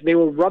flake, they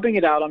were rubbing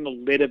it out on the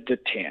lid of the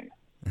tin.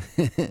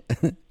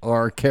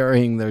 Or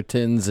carrying their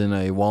tins in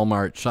a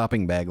Walmart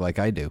shopping bag like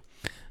I do.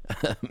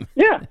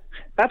 Yeah,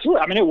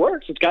 absolutely. I mean, it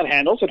works. It's got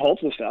handles. It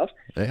holds the stuff.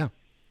 Yeah.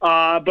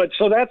 But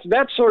so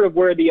that's sort of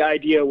where the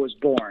idea was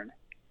born,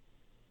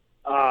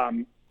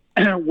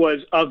 was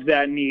of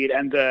that need.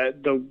 And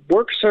the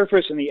work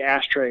surface and the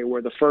ashtray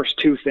were the first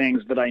 2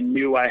 things that I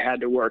knew I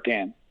had to work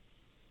in.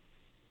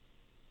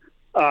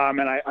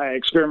 And I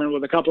experimented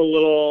with a couple of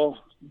little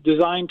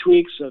design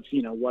tweaks of,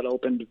 what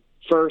opened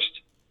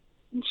first,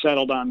 and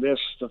settled on this.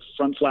 The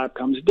front flap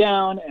comes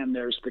down, and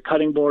there's the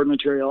cutting board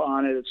material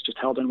on it. It's just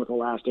held in with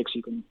elastics.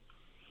 You can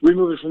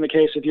remove it from the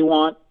case if you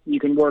want. You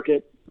can work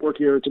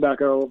your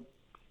tobacco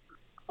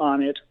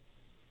on it,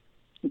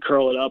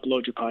 curl it up,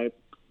 load your pipe,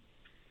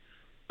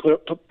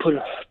 excuse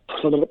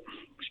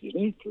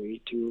me,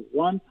 3, 2,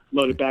 1,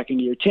 load it back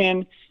into your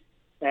tin,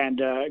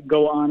 and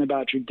go on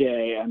about your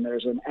day. And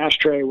there's an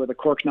ashtray with a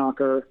cork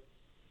knocker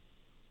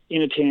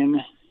in a tin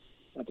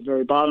at the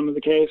very bottom of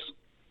the case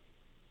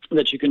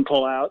that you can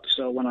pull out.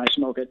 So when I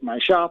smoke at my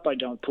shop, I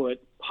don't put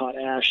hot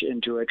ash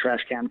into a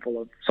trash can full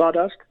of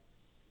sawdust,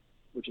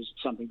 which is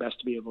something best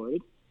to be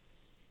avoided.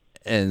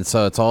 And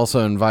so it's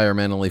also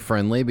environmentally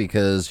friendly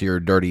because your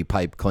dirty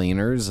pipe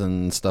cleaners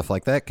and stuff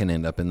like that can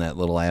end up in that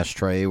little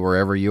ashtray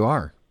wherever you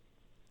are.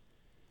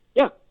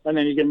 Yeah, and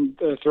then you can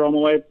throw them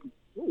away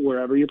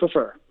wherever you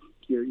prefer,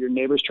 your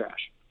neighbor's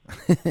trash.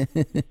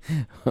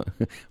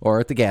 Or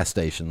at the gas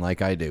station,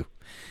 like I do.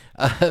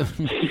 All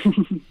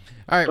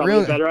right,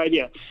 Probably a better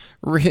idea.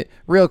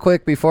 Real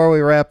quick before we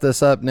wrap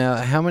this up now,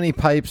 how many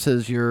pipes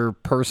has your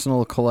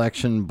personal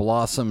collection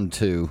blossomed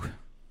to?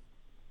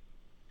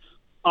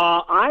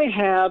 I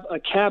have a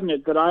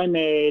cabinet that I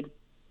made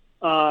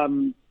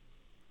in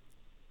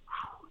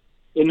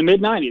the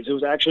mid-'90s. It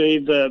was actually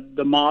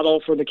the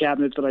model for the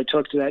cabinet that I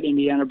took to that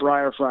Indiana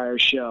Briar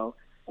Friars show.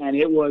 And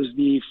it was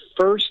the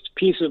first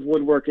piece of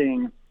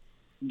woodworking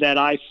that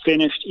I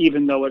finished,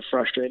 even though it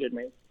frustrated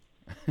me.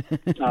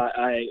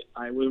 I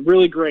was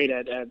really great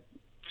at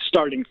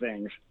starting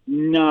things,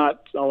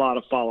 not a lot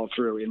of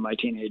follow-through in my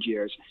teenage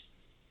years.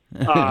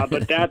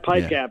 But that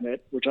pipe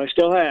cabinet, which I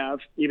still have,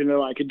 even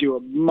though I could do a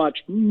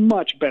much,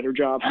 much better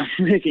job of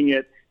making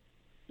it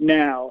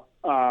now,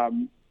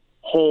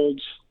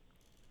 holds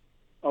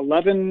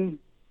 11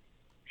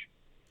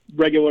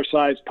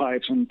 regular-sized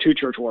pipes and 2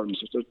 church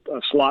wardens. There's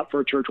a slot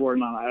for a church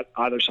warden on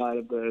either side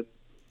of the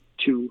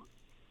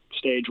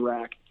 2-stage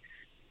rack.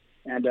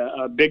 And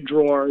a big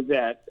drawer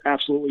that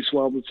absolutely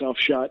swelled itself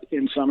shut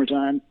in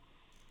summertime,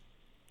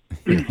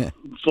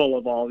 full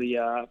of all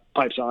the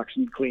pipe socks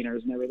and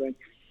cleaners and everything.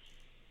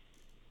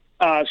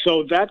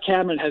 So that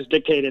cabinet has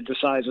dictated the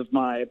size of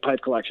my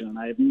pipe collection, and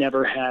I've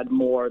never had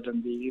more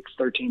than the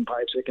 13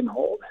 pipes it can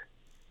hold.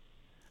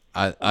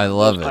 I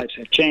love Those it. Pipes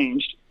have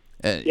changed.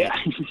 Yeah.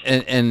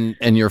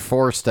 and you're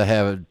forced to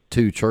have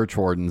 2 church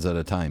wardens at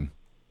a time.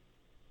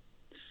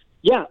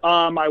 Yeah,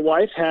 my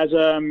wife has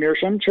a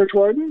Meerschaum church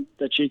warden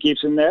that she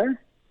keeps in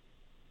there.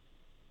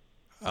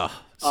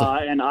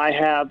 And I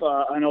have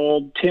an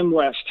old Tim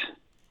West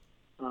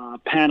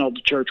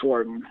paneled church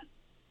warden,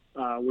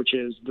 which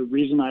is the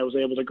reason I was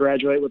able to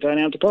graduate with that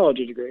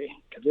anthropology degree,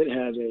 because it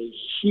has a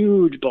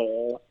huge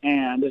bowl,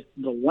 and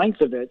the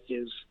length of it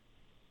is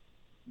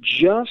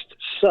just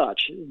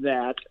such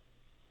that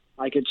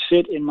I could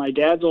sit in my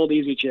dad's old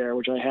easy chair,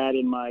 which I had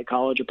in my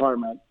college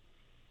apartment,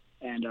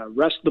 and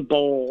rest the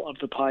bowl of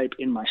the pipe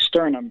in my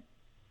sternum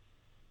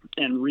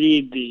and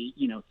read the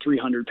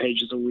 300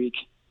 pages a week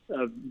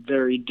of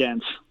very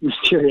dense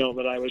material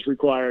that I was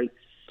required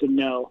to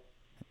know.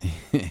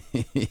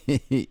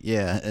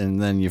 Yeah,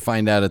 and then you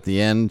find out at the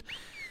end,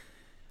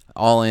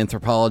 all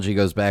anthropology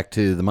goes back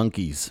to the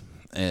monkeys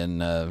and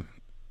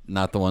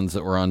not the ones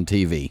that were on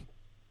TV.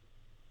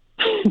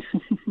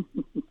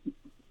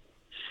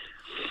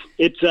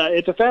 It's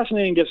a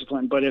fascinating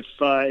discipline, but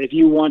if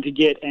you want to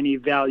get any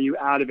value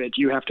out of it,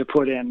 you have to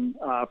put in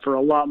for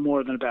a lot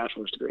more than a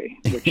bachelor's degree,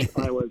 which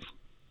I was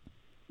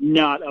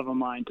not of a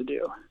mind to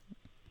do.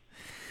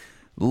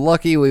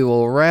 Lucky, we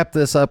will wrap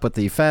this up with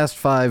the Fast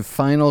 5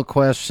 final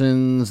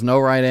questions. No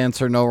right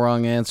answer, no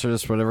wrong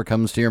answers, whatever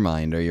comes to your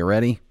mind. Are you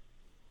ready?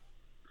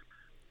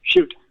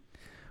 Shoot.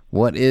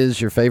 What is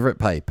your favorite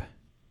pipe?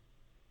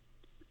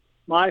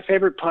 My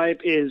favorite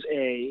pipe is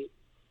a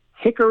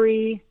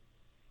hickory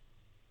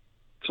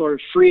sort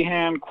of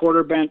freehand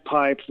quarter bent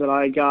pipe that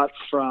I got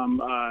from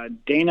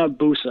Dana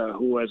Busa,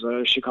 who was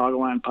a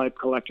Chicagoland Pipe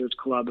Collectors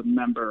Club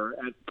member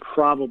at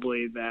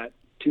probably that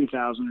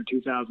 2000 or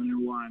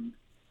 2001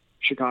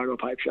 Chicago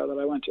pipe show that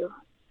I went to.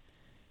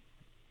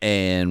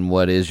 And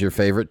what is your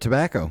favorite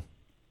tobacco?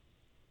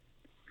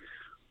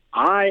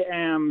 I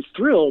am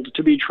thrilled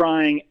to be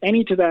trying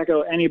any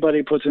tobacco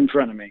anybody puts in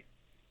front of me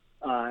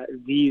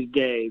these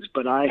days,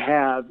 but I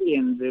have,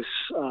 in this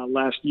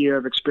last year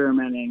of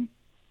experimenting,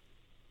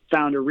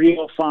 found a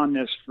real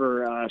fondness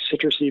for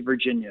citrusy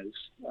Virginias,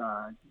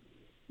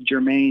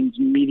 Germain's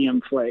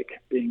medium flake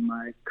being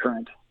my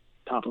current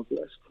top of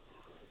list.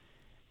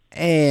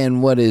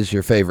 And what is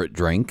your favorite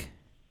drink?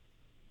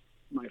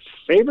 My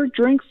favorite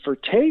drink for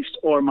taste,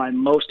 or my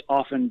most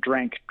often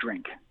drank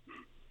drink?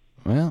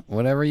 Well,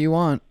 whatever you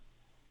want.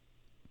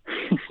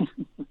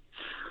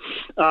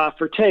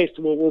 For taste,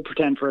 we'll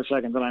pretend for a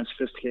second that I'm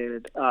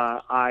sophisticated.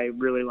 I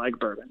really like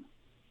bourbon.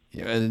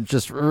 Yeah,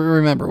 just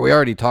remember, we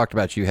already talked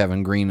about you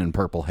having green and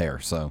purple hair,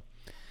 so.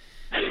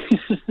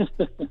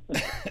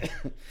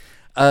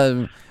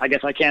 I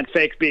guess I can't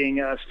fake being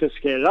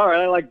sophisticated. All right,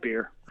 I like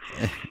beer.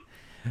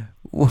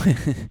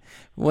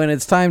 When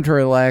it's time to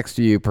relax,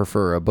 do you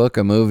prefer a book,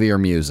 a movie, or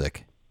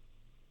music?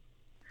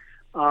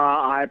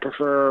 I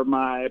prefer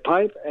my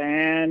pipe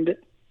and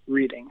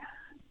reading.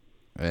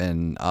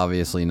 And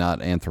obviously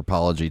not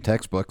anthropology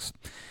textbooks.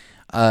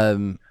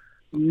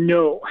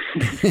 No.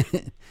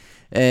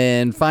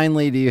 And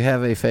finally, do you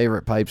have a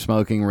favorite pipe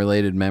smoking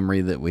related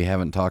memory that we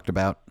haven't talked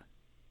about?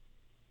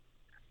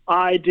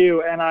 I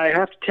do, and I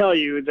have to tell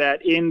you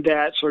that in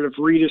that sort of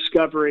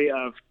rediscovery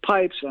of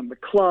pipes and the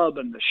club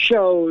and the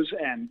shows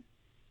and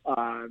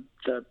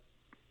the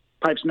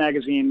Pipes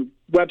Magazine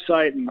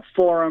website and the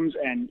forums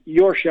and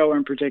your show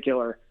in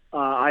particular,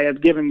 I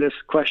have given this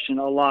question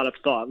a lot of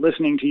thought.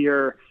 Listening to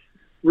your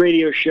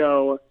radio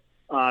show,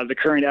 the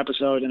current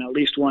episode and at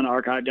least one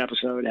archived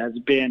episode has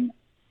been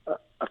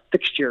a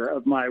fixture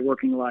of my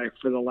working life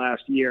for the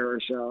last year or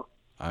so.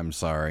 I'm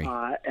sorry.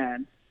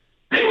 And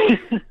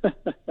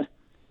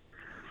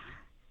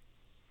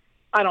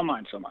I don't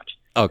mind so much.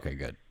 Okay,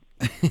 good.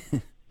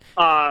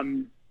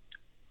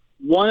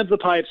 One of the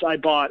pipes I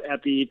bought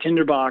at the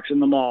Tinderbox in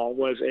the mall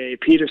was a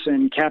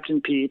Peterson Captain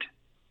Pete,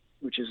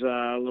 which is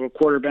a little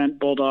quarter-bent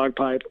bulldog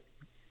pipe.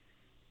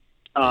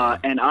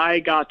 And I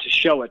got to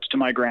show it to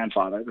my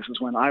grandfather. This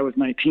is when I was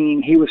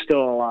 19. He was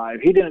still alive.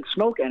 He didn't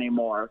smoke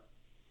anymore,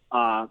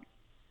 but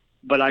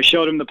I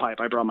showed him the pipe.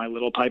 I brought my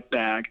little pipe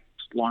bag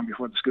long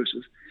before the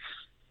scooses.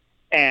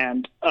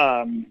 And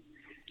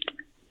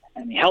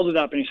he held it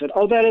up and he said,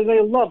 "Oh, that is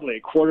a lovely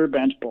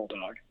quarter-bent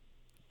bulldog."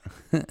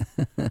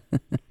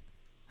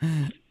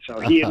 So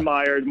he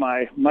admired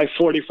my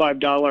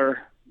 $45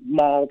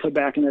 mall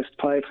tobacconist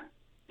pipe,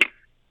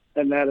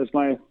 and that is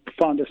my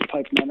fondest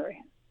pipe memory.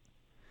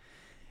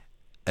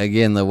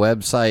 Again, the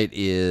website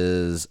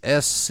is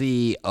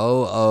scoosa.com.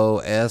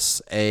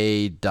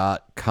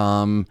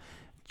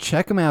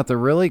 Check them out. They're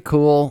really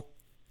cool.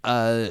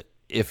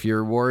 If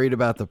you're worried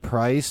about the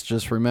price,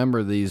 just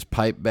remember these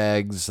pipe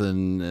bags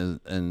and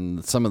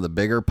some of the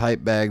bigger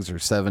pipe bags are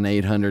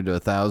 $700-800 to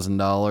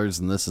 $1,000,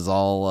 and this is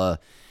all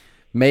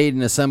made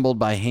and assembled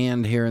by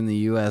hand here in the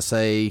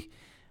USA.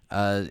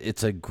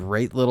 It's a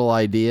great little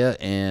idea,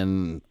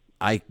 and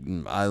I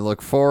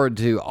look forward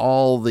to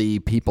all the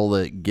people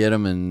that get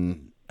them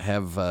and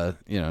have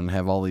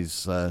have all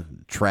these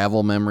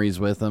travel memories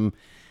with them.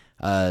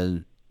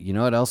 You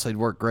know what else I'd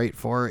work great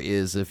for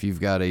is if you've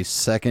got a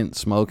second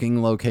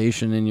smoking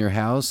location in your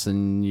house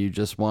and you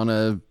just want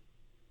to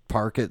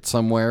park it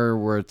somewhere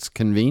where it's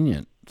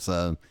convenient.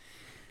 So,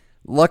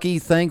 Lucky,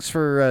 thanks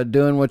for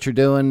doing what you're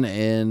doing,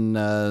 and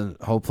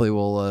hopefully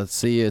we'll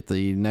see you at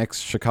the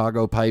next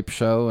Chicago Pipe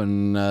Show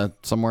and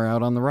somewhere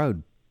out on the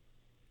road.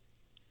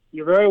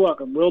 You're very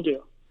welcome. Will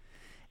do.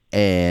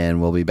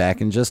 And we'll be back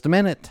in just a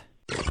minute.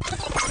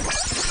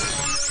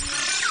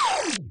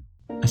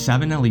 A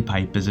Savinelli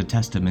pipe is a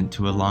testament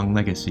to a long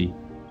legacy,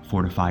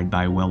 fortified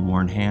by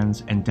well-worn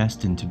hands and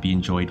destined to be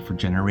enjoyed for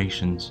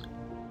generations.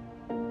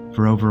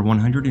 For over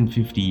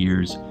 150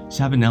 years,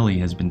 Savinelli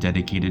has been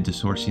dedicated to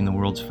sourcing the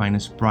world's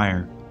finest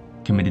briar,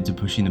 committed to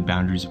pushing the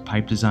boundaries of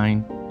pipe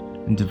design,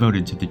 and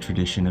devoted to the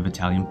tradition of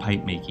Italian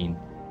pipe making.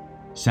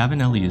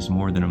 Savinelli is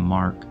more than a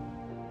mark.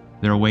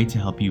 They're a way to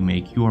help you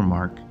make your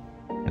mark,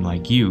 and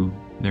like you,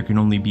 there can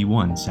only be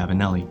one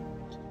Savinelli.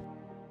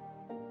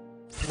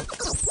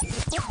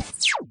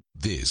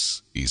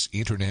 This is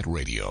Internet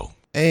Radio.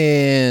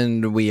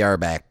 And we are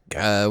back.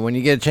 When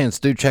you get a chance,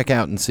 do check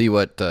out and see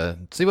what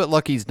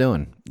Lucky's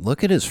doing.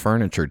 Look at his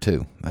furniture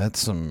too. That's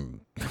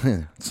some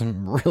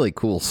some really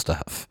cool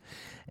stuff,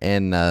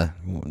 and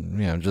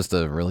just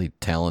a really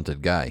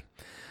talented guy,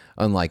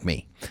 unlike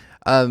me.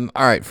 All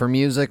right, for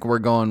music, we're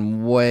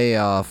going way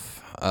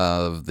off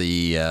of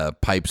the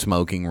pipe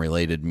smoking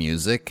related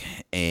music,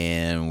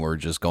 and we're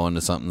just going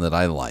to something that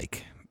I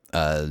like.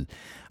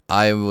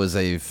 I was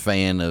a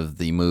fan of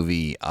the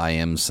movie I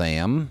Am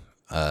Sam,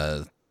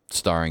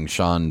 starring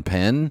Sean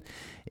Penn.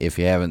 If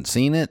you haven't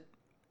seen it,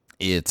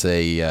 it's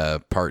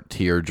a part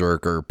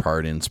tearjerker,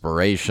 part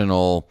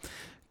inspirational.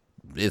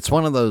 It's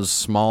one of those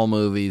small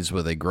movies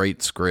with a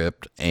great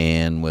script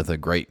and with a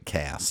great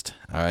cast.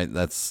 All right,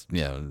 that's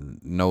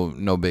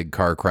no big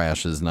car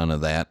crashes, none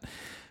of that.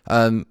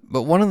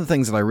 But one of the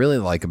things that I really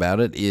like about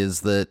it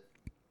is that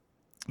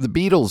the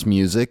Beatles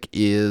music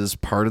is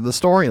part of the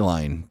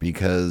storyline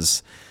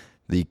because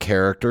the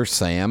character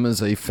Sam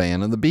is a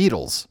fan of the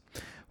Beatles.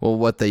 Well,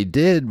 what they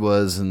did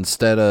was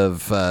instead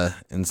of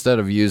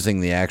using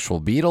the actual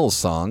Beatles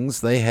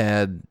songs, they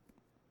had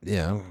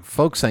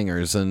folk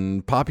singers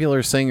and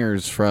popular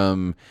singers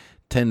from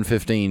 10,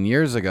 15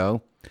 years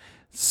ago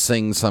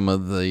sing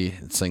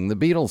the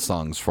Beatles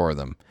songs for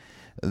them.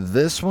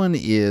 This one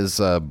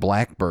is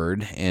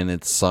Blackbird, and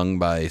it's sung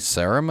by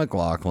Sarah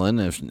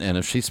McLachlan.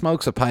 If she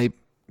smokes a pipe,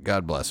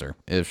 God bless her.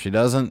 If she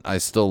doesn't, I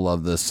still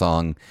love this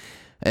song.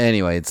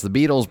 Anyway, it's the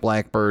Beatles,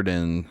 Blackbird,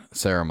 and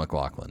Sarah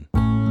McLachlan.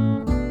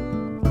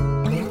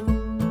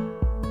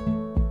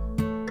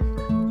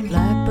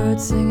 Blackbird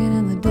singing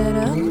in the dead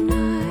of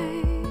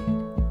night.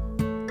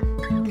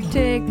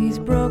 Take these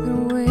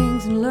broken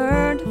wings and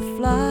learn to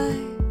fly.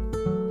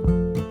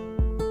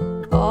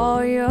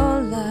 All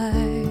your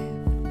life,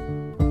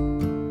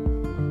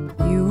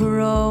 you were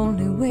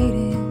only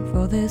waiting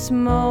for this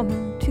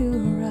moment to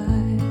arise.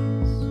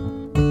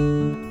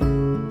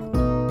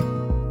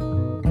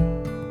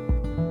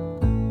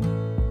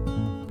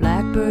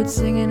 Blackbird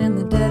singing in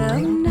the dead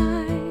of night.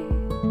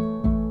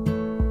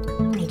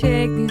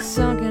 Take these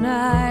sunken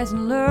eyes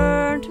and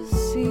learn to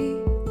see.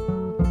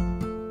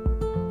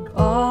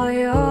 All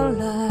your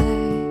life,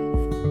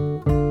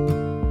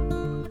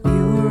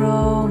 you were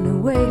only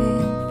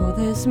waiting for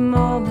this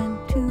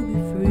moment to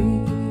be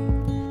free.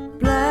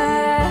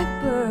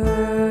 Blackbird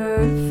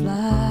fly.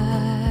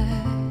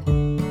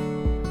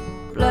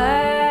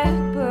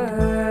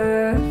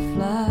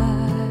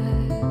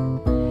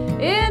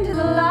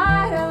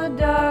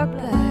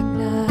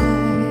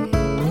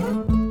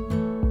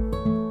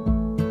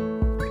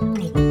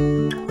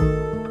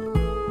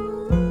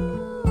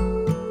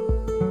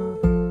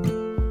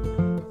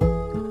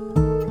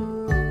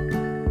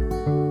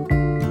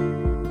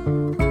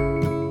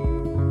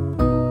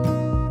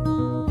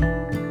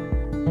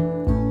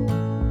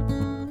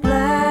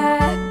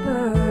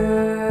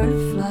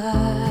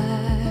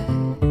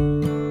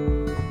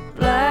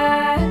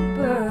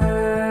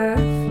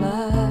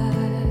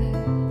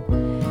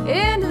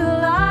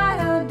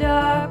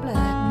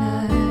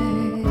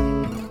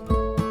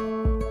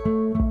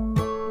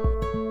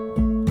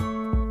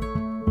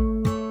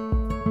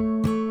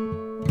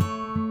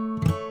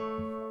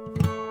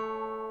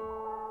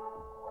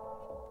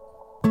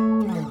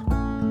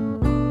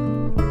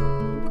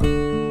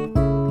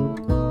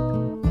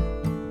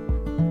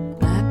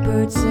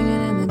 birds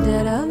singing in the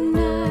dead of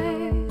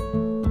night.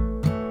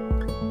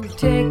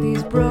 Take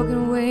these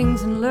broken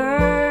wings and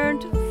learn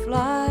to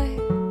fly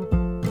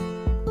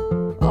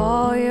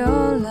all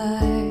your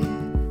life.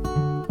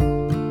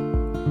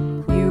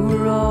 You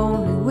were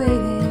only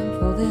waiting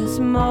for this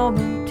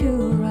moment to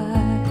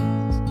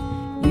rise.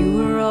 You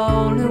were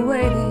only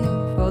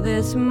waiting for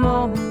this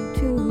moment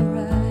to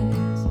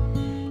rise.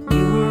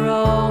 You were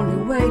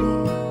only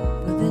waiting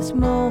for this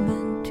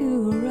moment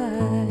to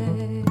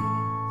rise.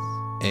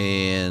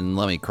 And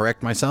let me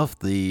correct myself.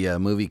 The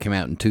movie came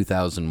out in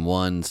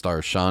 2001,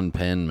 stars Sean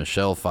Penn,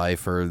 Michelle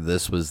Pfeiffer.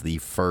 This was the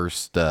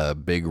first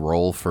big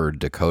role for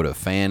Dakota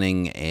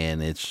Fanning,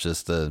 and it's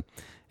just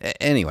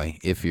anyway,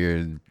 if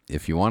you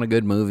want a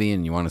good movie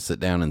and you want to sit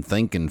down and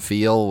think and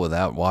feel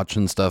without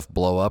watching stuff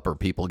blow up or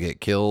people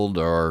get killed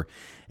or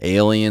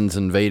aliens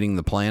invading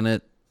the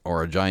planet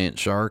or a giant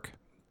shark,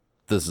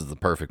 this is the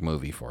perfect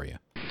movie for you.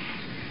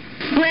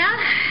 Well,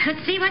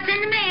 let's see what's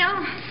in the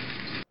mail.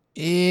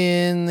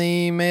 In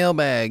the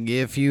mailbag,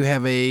 if you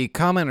have a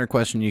comment or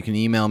question, you can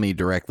email me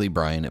directly,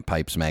 Brian at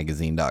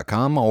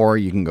PipesMagazine.com, or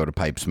you can go to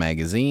Pipes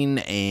Magazine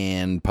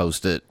and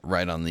post it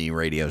right on the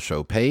radio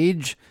show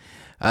page.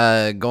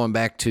 Going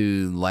back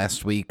to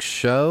last week's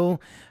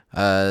show,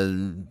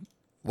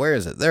 where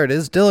is it? There it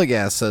is.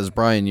 Dilligas says,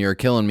 Brian, you're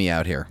killing me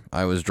out here.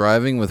 I was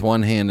driving with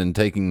one hand and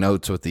taking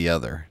notes with the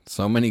other.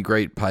 So many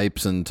great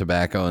pipes and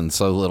tobacco in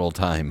so little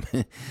time.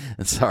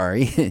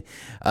 Sorry.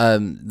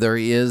 There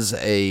is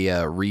a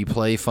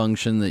replay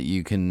function that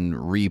you can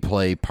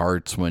replay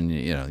parts when,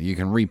 you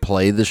can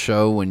replay the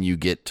show when you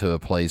get to a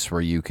place where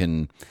you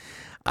can,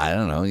 I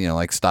don't know,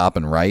 like stop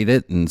and write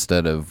it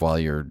instead of while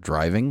you're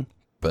driving.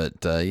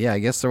 But yeah, I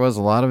guess there was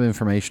a lot of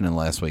information in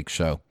last week's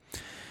show.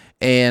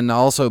 And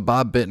also,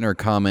 Bob Bittner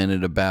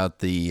commented about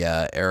the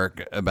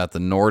about the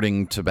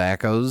Nording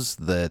tobaccos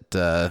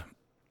that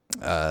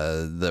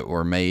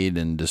were made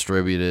and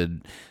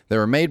distributed. They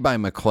were made by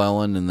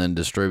McClellan and then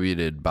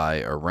distributed by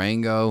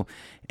Arango.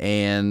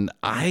 And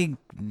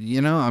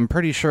I'm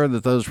pretty sure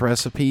that those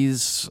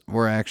recipes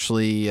were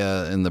actually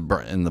in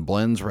the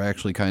blends were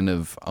actually kind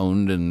of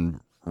owned and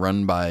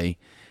run by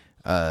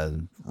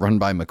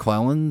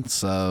McClellan.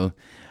 So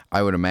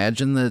I would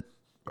imagine that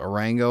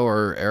Arango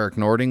or Eric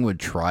Nording would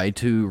try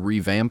to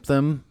revamp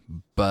them,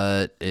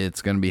 but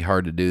it's going to be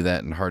hard to do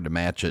that and hard to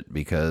match it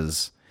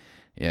because,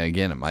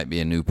 again, it might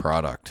be a new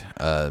product.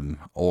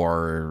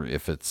 Or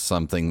if it's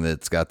something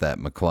that's got that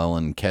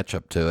McClellan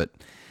ketchup to it,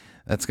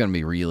 that's going to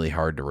be really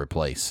hard to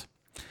replace.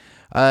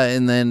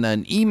 And then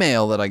an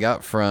email that I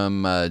got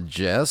from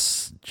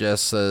Jess.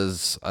 Jess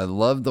says, I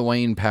love the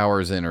Wayne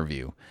Powers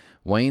interview.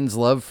 Wayne's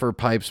love for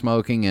pipe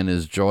smoking and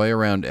his joy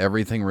around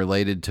everything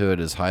related to it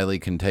is highly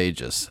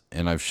contagious,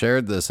 and I've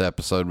shared this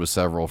episode with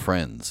several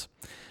friends.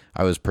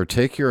 I was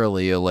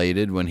particularly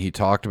elated when he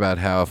talked about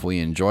how if we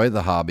enjoy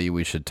the hobby,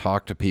 we should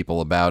talk to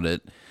people about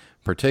it,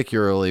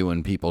 particularly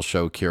when people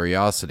show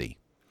curiosity.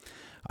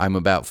 I'm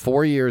about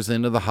 4 years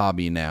into the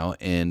hobby now,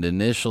 and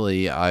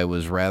initially I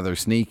was rather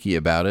sneaky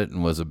about it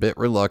and was a bit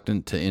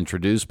reluctant to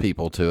introduce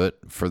people to it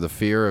for the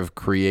fear of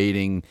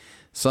creating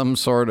some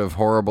sort of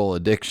horrible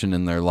addiction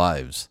in their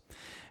lives.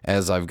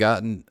 As I have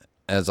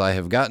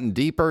gotten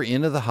deeper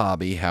into the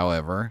hobby,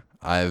 however,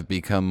 I have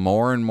become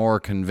more and more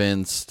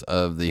convinced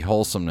of the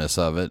wholesomeness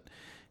of it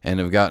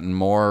and have gotten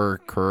more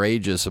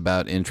courageous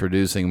about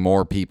introducing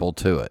more people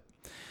to it,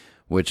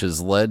 which has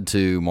led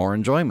to more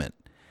enjoyment.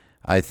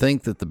 I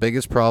think that the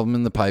biggest problem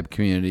in the pipe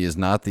community is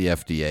not the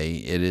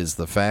FDA. It is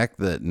the fact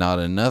that not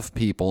enough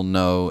people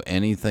know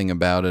anything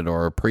about it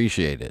or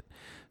appreciate it.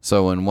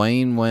 So when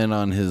Wayne went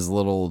on his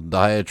little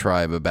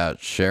diatribe about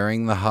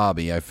sharing the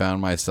hobby, I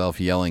found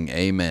myself yelling,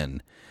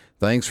 Amen.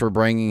 Thanks for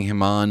bringing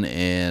him on,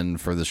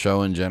 and for the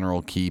show in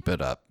general, keep it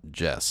up,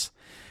 Jess.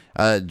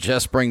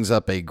 Jess brings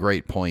up a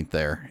great point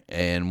there,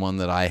 and one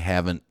that I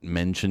haven't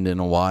mentioned in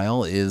a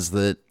while is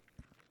that,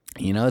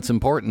 it's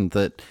important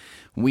that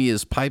we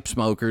as pipe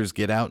smokers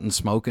get out and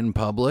smoke in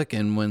public,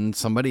 and when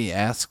somebody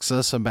asks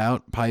us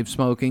about pipe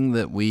smoking,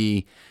 that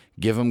we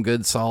give them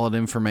good, solid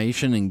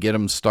information and get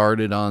them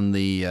started on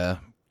the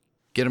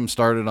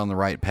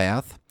right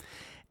path.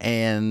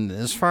 And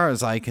as far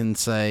as I can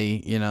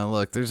say,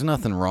 look, there's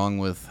nothing wrong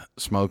with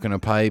smoking a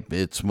pipe.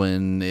 It's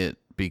when it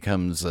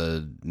becomes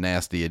a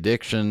nasty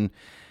addiction.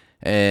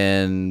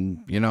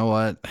 And you know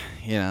what?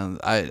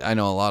 I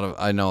know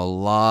a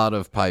lot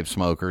of pipe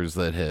smokers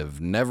that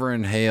have never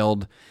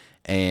inhaled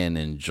and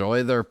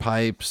enjoy their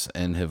pipes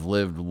and have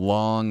lived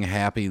long,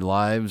 happy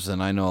lives.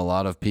 And I know a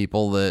lot of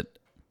people that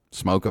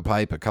smoke a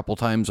pipe a couple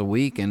times a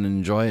week and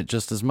enjoy it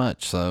just as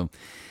much. So,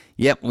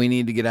 yep, we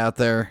need to get out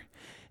there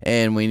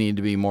and we need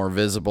to be more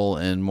visible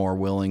and more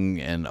willing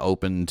and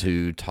open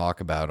to talk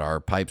about our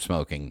pipe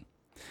smoking.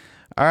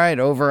 All right,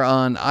 over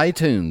on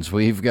iTunes,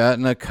 we've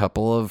gotten a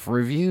couple of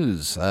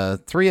reviews,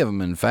 3 of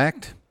them, in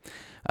fact.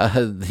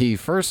 The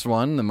first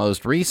one, the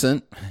most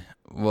recent,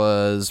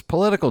 was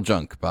Political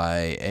Junk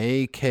by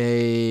AKHELOCE,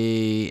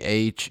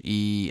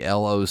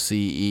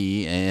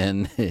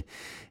 and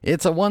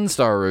it's a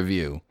 1-star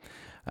review.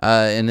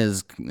 And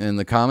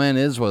the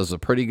comment was a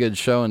pretty good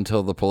show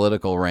until the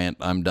political rant.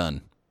 I'm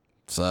done.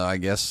 So I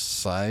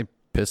guess I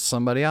pissed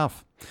somebody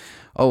off.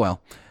 Oh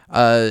well.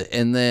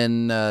 And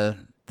then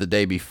the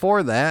day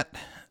before that,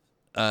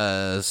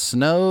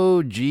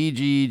 Snow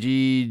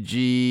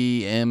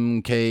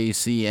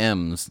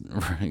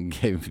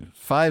GGGGMKCM gave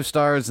 5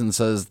 stars and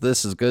says,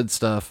 "This is good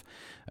stuff.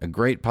 A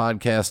great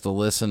podcast to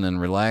listen and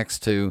relax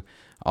to.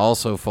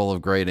 Also full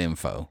of great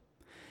info."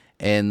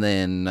 And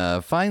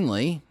then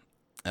finally,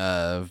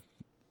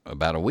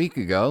 about a week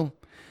ago,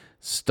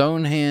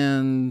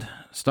 Stonehand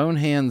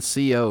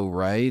CO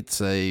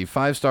writes a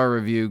 5-star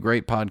review.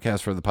 Great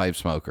podcast for the pipe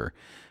smoker.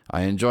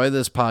 I enjoy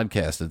this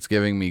podcast. It's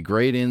giving me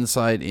great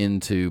insight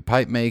into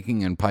pipe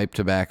making and pipe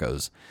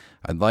tobaccos.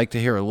 I'd like to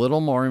hear a little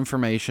more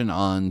information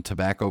on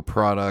tobacco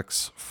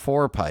products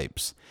for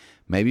pipes.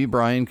 Maybe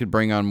Brian could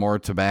bring on more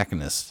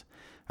tobacconists.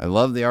 I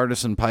love the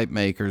artisan pipe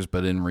makers,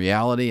 but in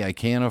reality, I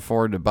can't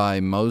afford to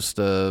buy most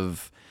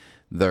of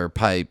their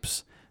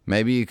pipes.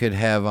 Maybe you could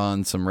have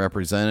on some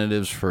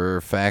representatives for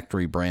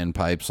factory brand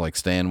pipes like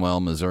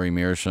Stanwell, Missouri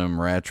Meerschaum,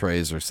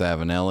 Rattray's, or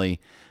Savinelli.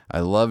 I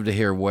love to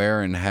hear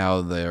where and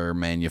how they're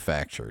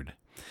manufactured.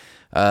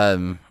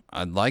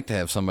 I'd like to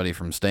have somebody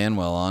from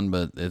Stanwell on,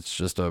 but it's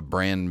just a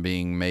brand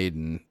being made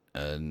in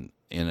an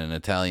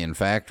Italian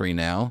factory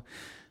now.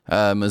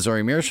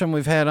 Missouri Meerschaum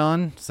we've had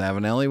on.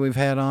 Savinelli we've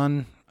had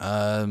on.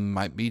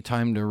 Might be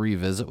time to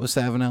revisit with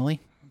Savinelli.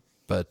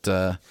 But,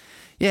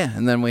 yeah,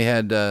 and then we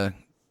had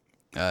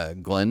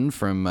Glenn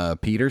from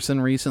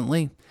Peterson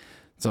recently,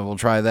 so we'll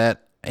try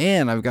that.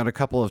 And I've got a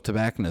couple of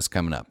tobacconists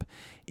coming up.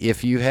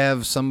 If you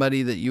have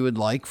somebody that you would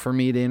like for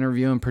me to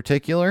interview in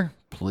particular,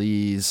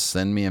 please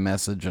send me a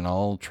message and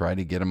I'll try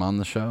to get them on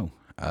the show.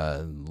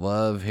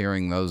 Love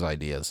hearing those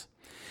ideas.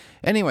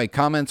 Anyway,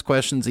 comments,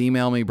 questions,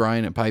 email me,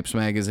 Brian at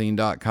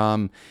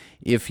PipesMagazine.com.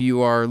 If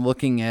you are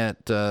looking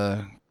at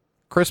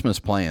Christmas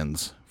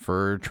plans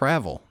for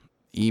travel,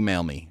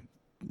 email me.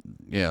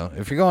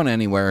 If you're going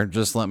anywhere,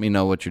 just let me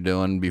know what you're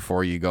doing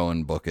before you go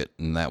and book it.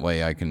 And that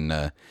way I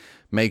can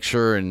make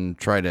sure and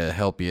try to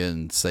help you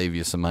and save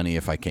you some money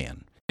if I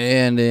can.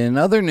 And in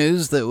other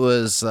news that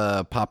was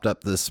popped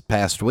up this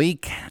past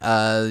week,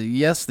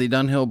 yes, the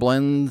Dunhill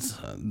blends,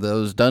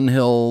 those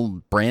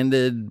Dunhill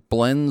branded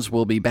blends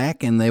will be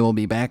back, and they will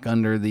be back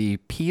under the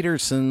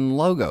Peterson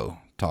logo.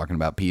 Talking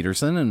about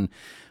Peterson, and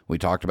we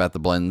talked about the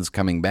blends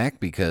coming back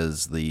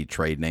because the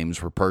trade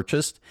names were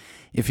purchased.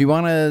 If you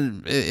want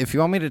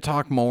me to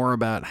talk more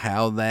about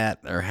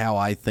how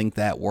I think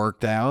that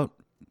worked out,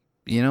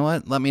 you know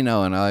what? Let me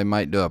know, and I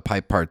might do a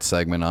pipe parts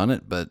segment on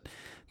it. But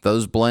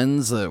those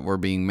blends that were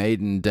being made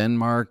in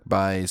Denmark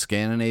by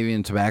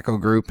Scandinavian Tobacco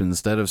Group,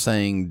 instead of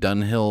saying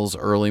Dunhill's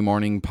Early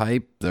Morning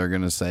Pipe, they're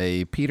going to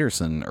say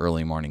Peterson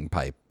Early Morning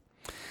Pipe.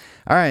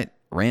 All right,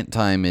 rant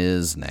time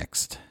is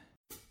next.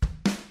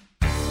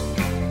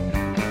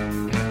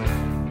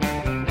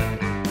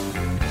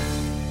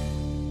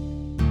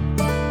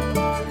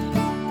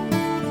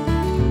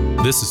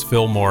 This is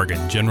Phil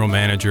Morgan, General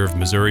Manager of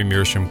Missouri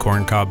Meerschaum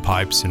Corncob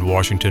Pipes in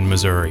Washington,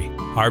 Missouri.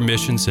 Our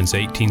mission since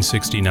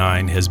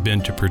 1869 has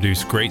been to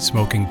produce great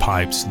smoking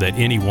pipes that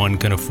anyone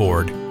can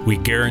afford. We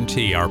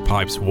guarantee our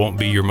pipes won't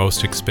be your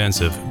most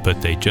expensive,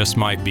 but they just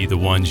might be the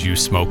ones you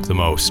smoke the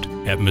most.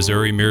 At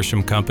Missouri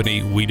Meerschaum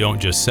Company, we don't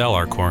just sell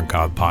our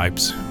corncob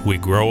pipes, we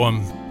grow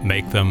them,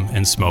 make them,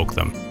 and smoke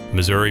them.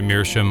 Missouri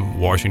Meerschaum,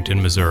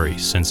 Washington, Missouri,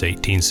 since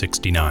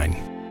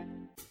 1869.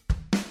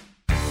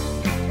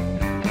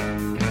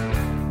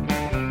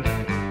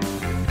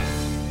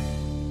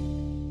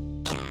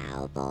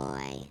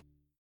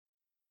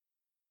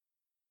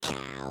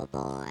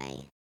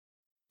 Cowboy.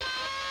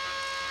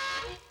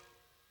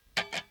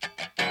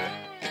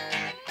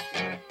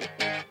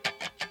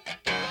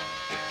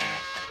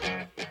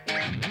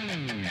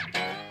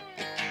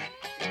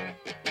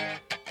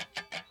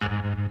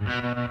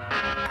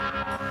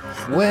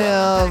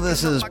 Well,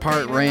 this is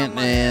part rant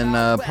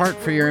and part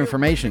for your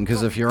information,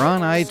 because if you're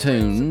on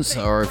iTunes,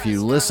 or if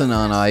you listen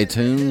on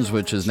iTunes,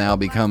 which is now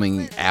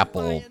becoming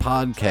Apple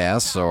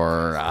Podcasts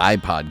or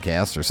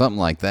iPodcasts or something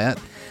like that,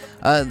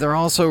 they're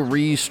also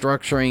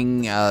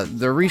restructuring,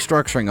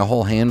 a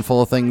whole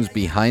handful of things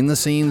behind the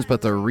scenes,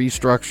 but they're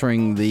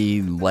restructuring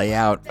the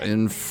layout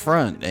in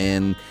front.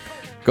 And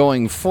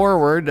going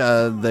forward,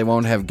 they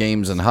won't have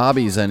games and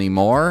hobbies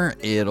anymore.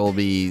 It'll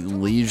be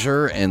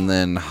leisure and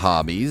then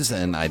hobbies.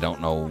 And I don't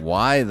know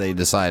why they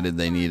decided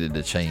they needed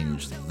to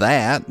change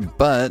that,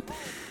 but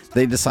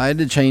they decided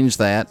to change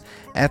that.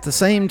 At the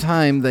same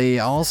time, they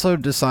also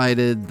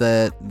decided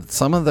that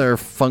some of their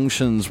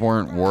functions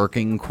weren't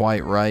working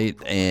quite right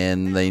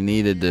and they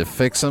needed to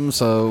fix them.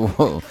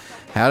 So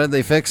how did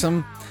they fix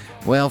them?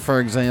 Well, for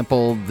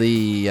example,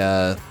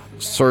 the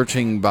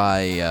searching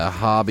by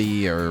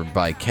hobby or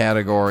by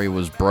category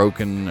was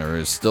broken, or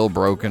is still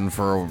broken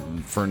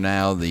for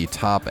now. The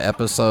top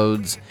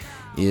episodes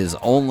is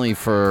only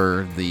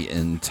for the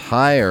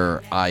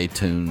entire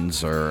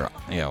iTunes or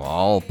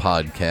all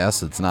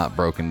podcasts. It's not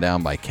broken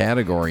down by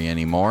category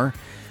anymore.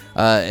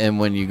 And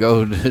when you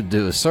go to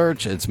do a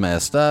search, it's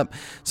messed up.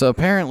 So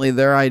apparently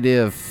their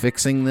idea of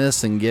fixing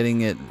this and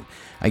getting it,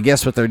 I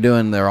guess what they're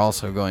doing, they're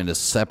also going to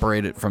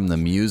separate it from the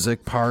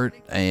music part,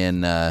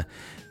 and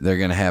they're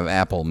going to have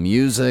Apple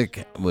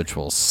Music, which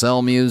will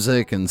sell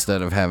music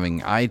instead of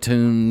having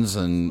iTunes.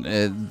 And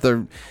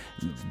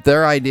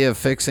their idea of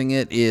fixing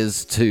it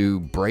is to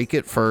break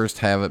it first,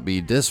 have it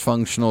be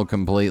dysfunctional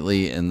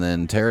completely, and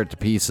then tear it to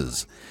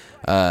pieces,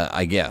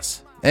 I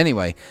guess.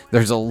 Anyway,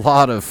 there's a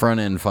lot of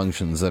front-end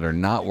functions that are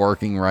not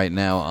working right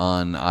now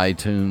on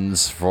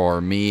iTunes for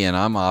me, and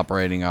I'm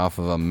operating off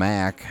of a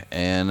Mac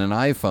and an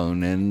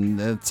iPhone, and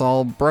it's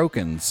all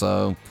broken.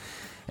 So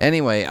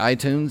anyway,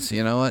 iTunes,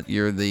 you know what?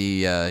 You're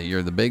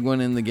the big one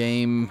in the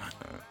game,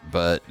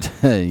 but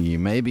you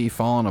may be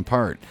falling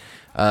apart.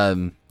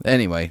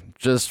 Anyway,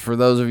 just for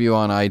those of you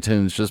on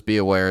iTunes, just be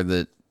aware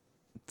that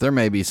there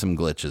may be some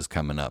glitches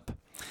coming up.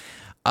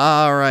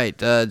 All right,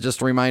 just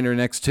a reminder,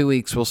 next 2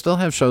 weeks, we'll still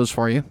have shows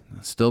for you.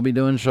 Still be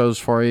doing shows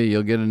for you.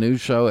 You'll get a new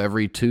show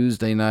every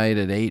Tuesday night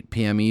at 8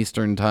 p.m.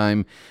 Eastern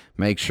Time.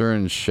 Make sure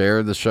and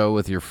share the show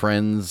with your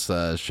friends.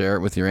 Share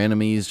it with your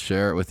enemies.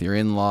 Share it with your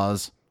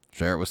in-laws.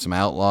 Share it with some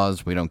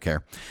outlaws. We don't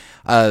care.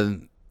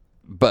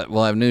 But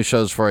we'll have new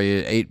shows for you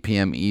at 8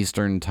 p.m.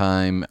 Eastern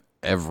Time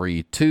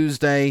every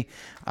Tuesday.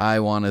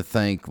 I want to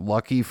thank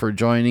Lucky for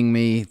joining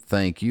me.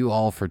 Thank you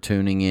all for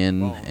tuning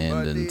in,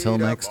 and until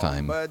next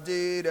time.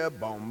 Happy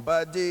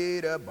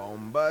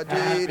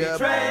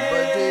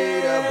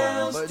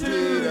trails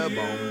until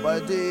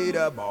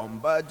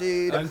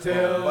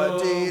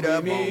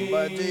we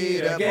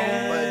meet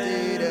again.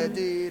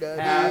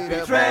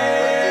 Happy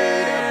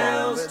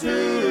trails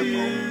to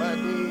you.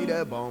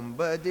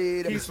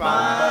 Keep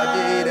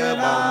smiling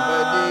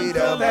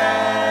until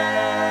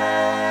then.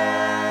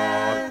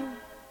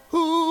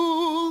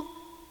 Who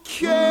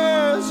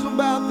cares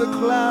about the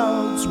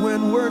clouds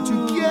when we're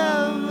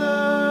together?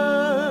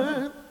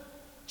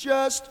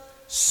 Just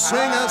sing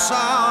a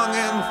song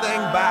and think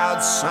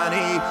about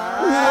sunny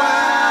weather.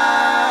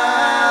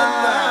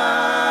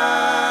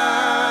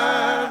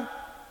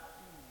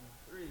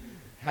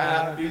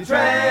 Happy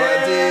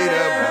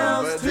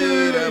trails to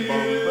you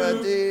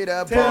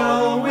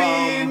till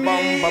we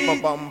meet again.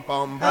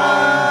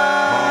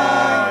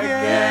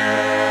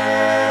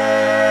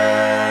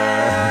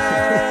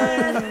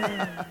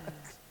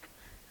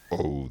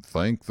 Oh,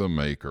 thank the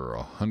maker.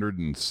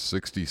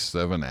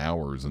 167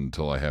 hours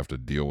until I have to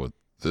deal with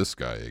this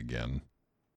guy again.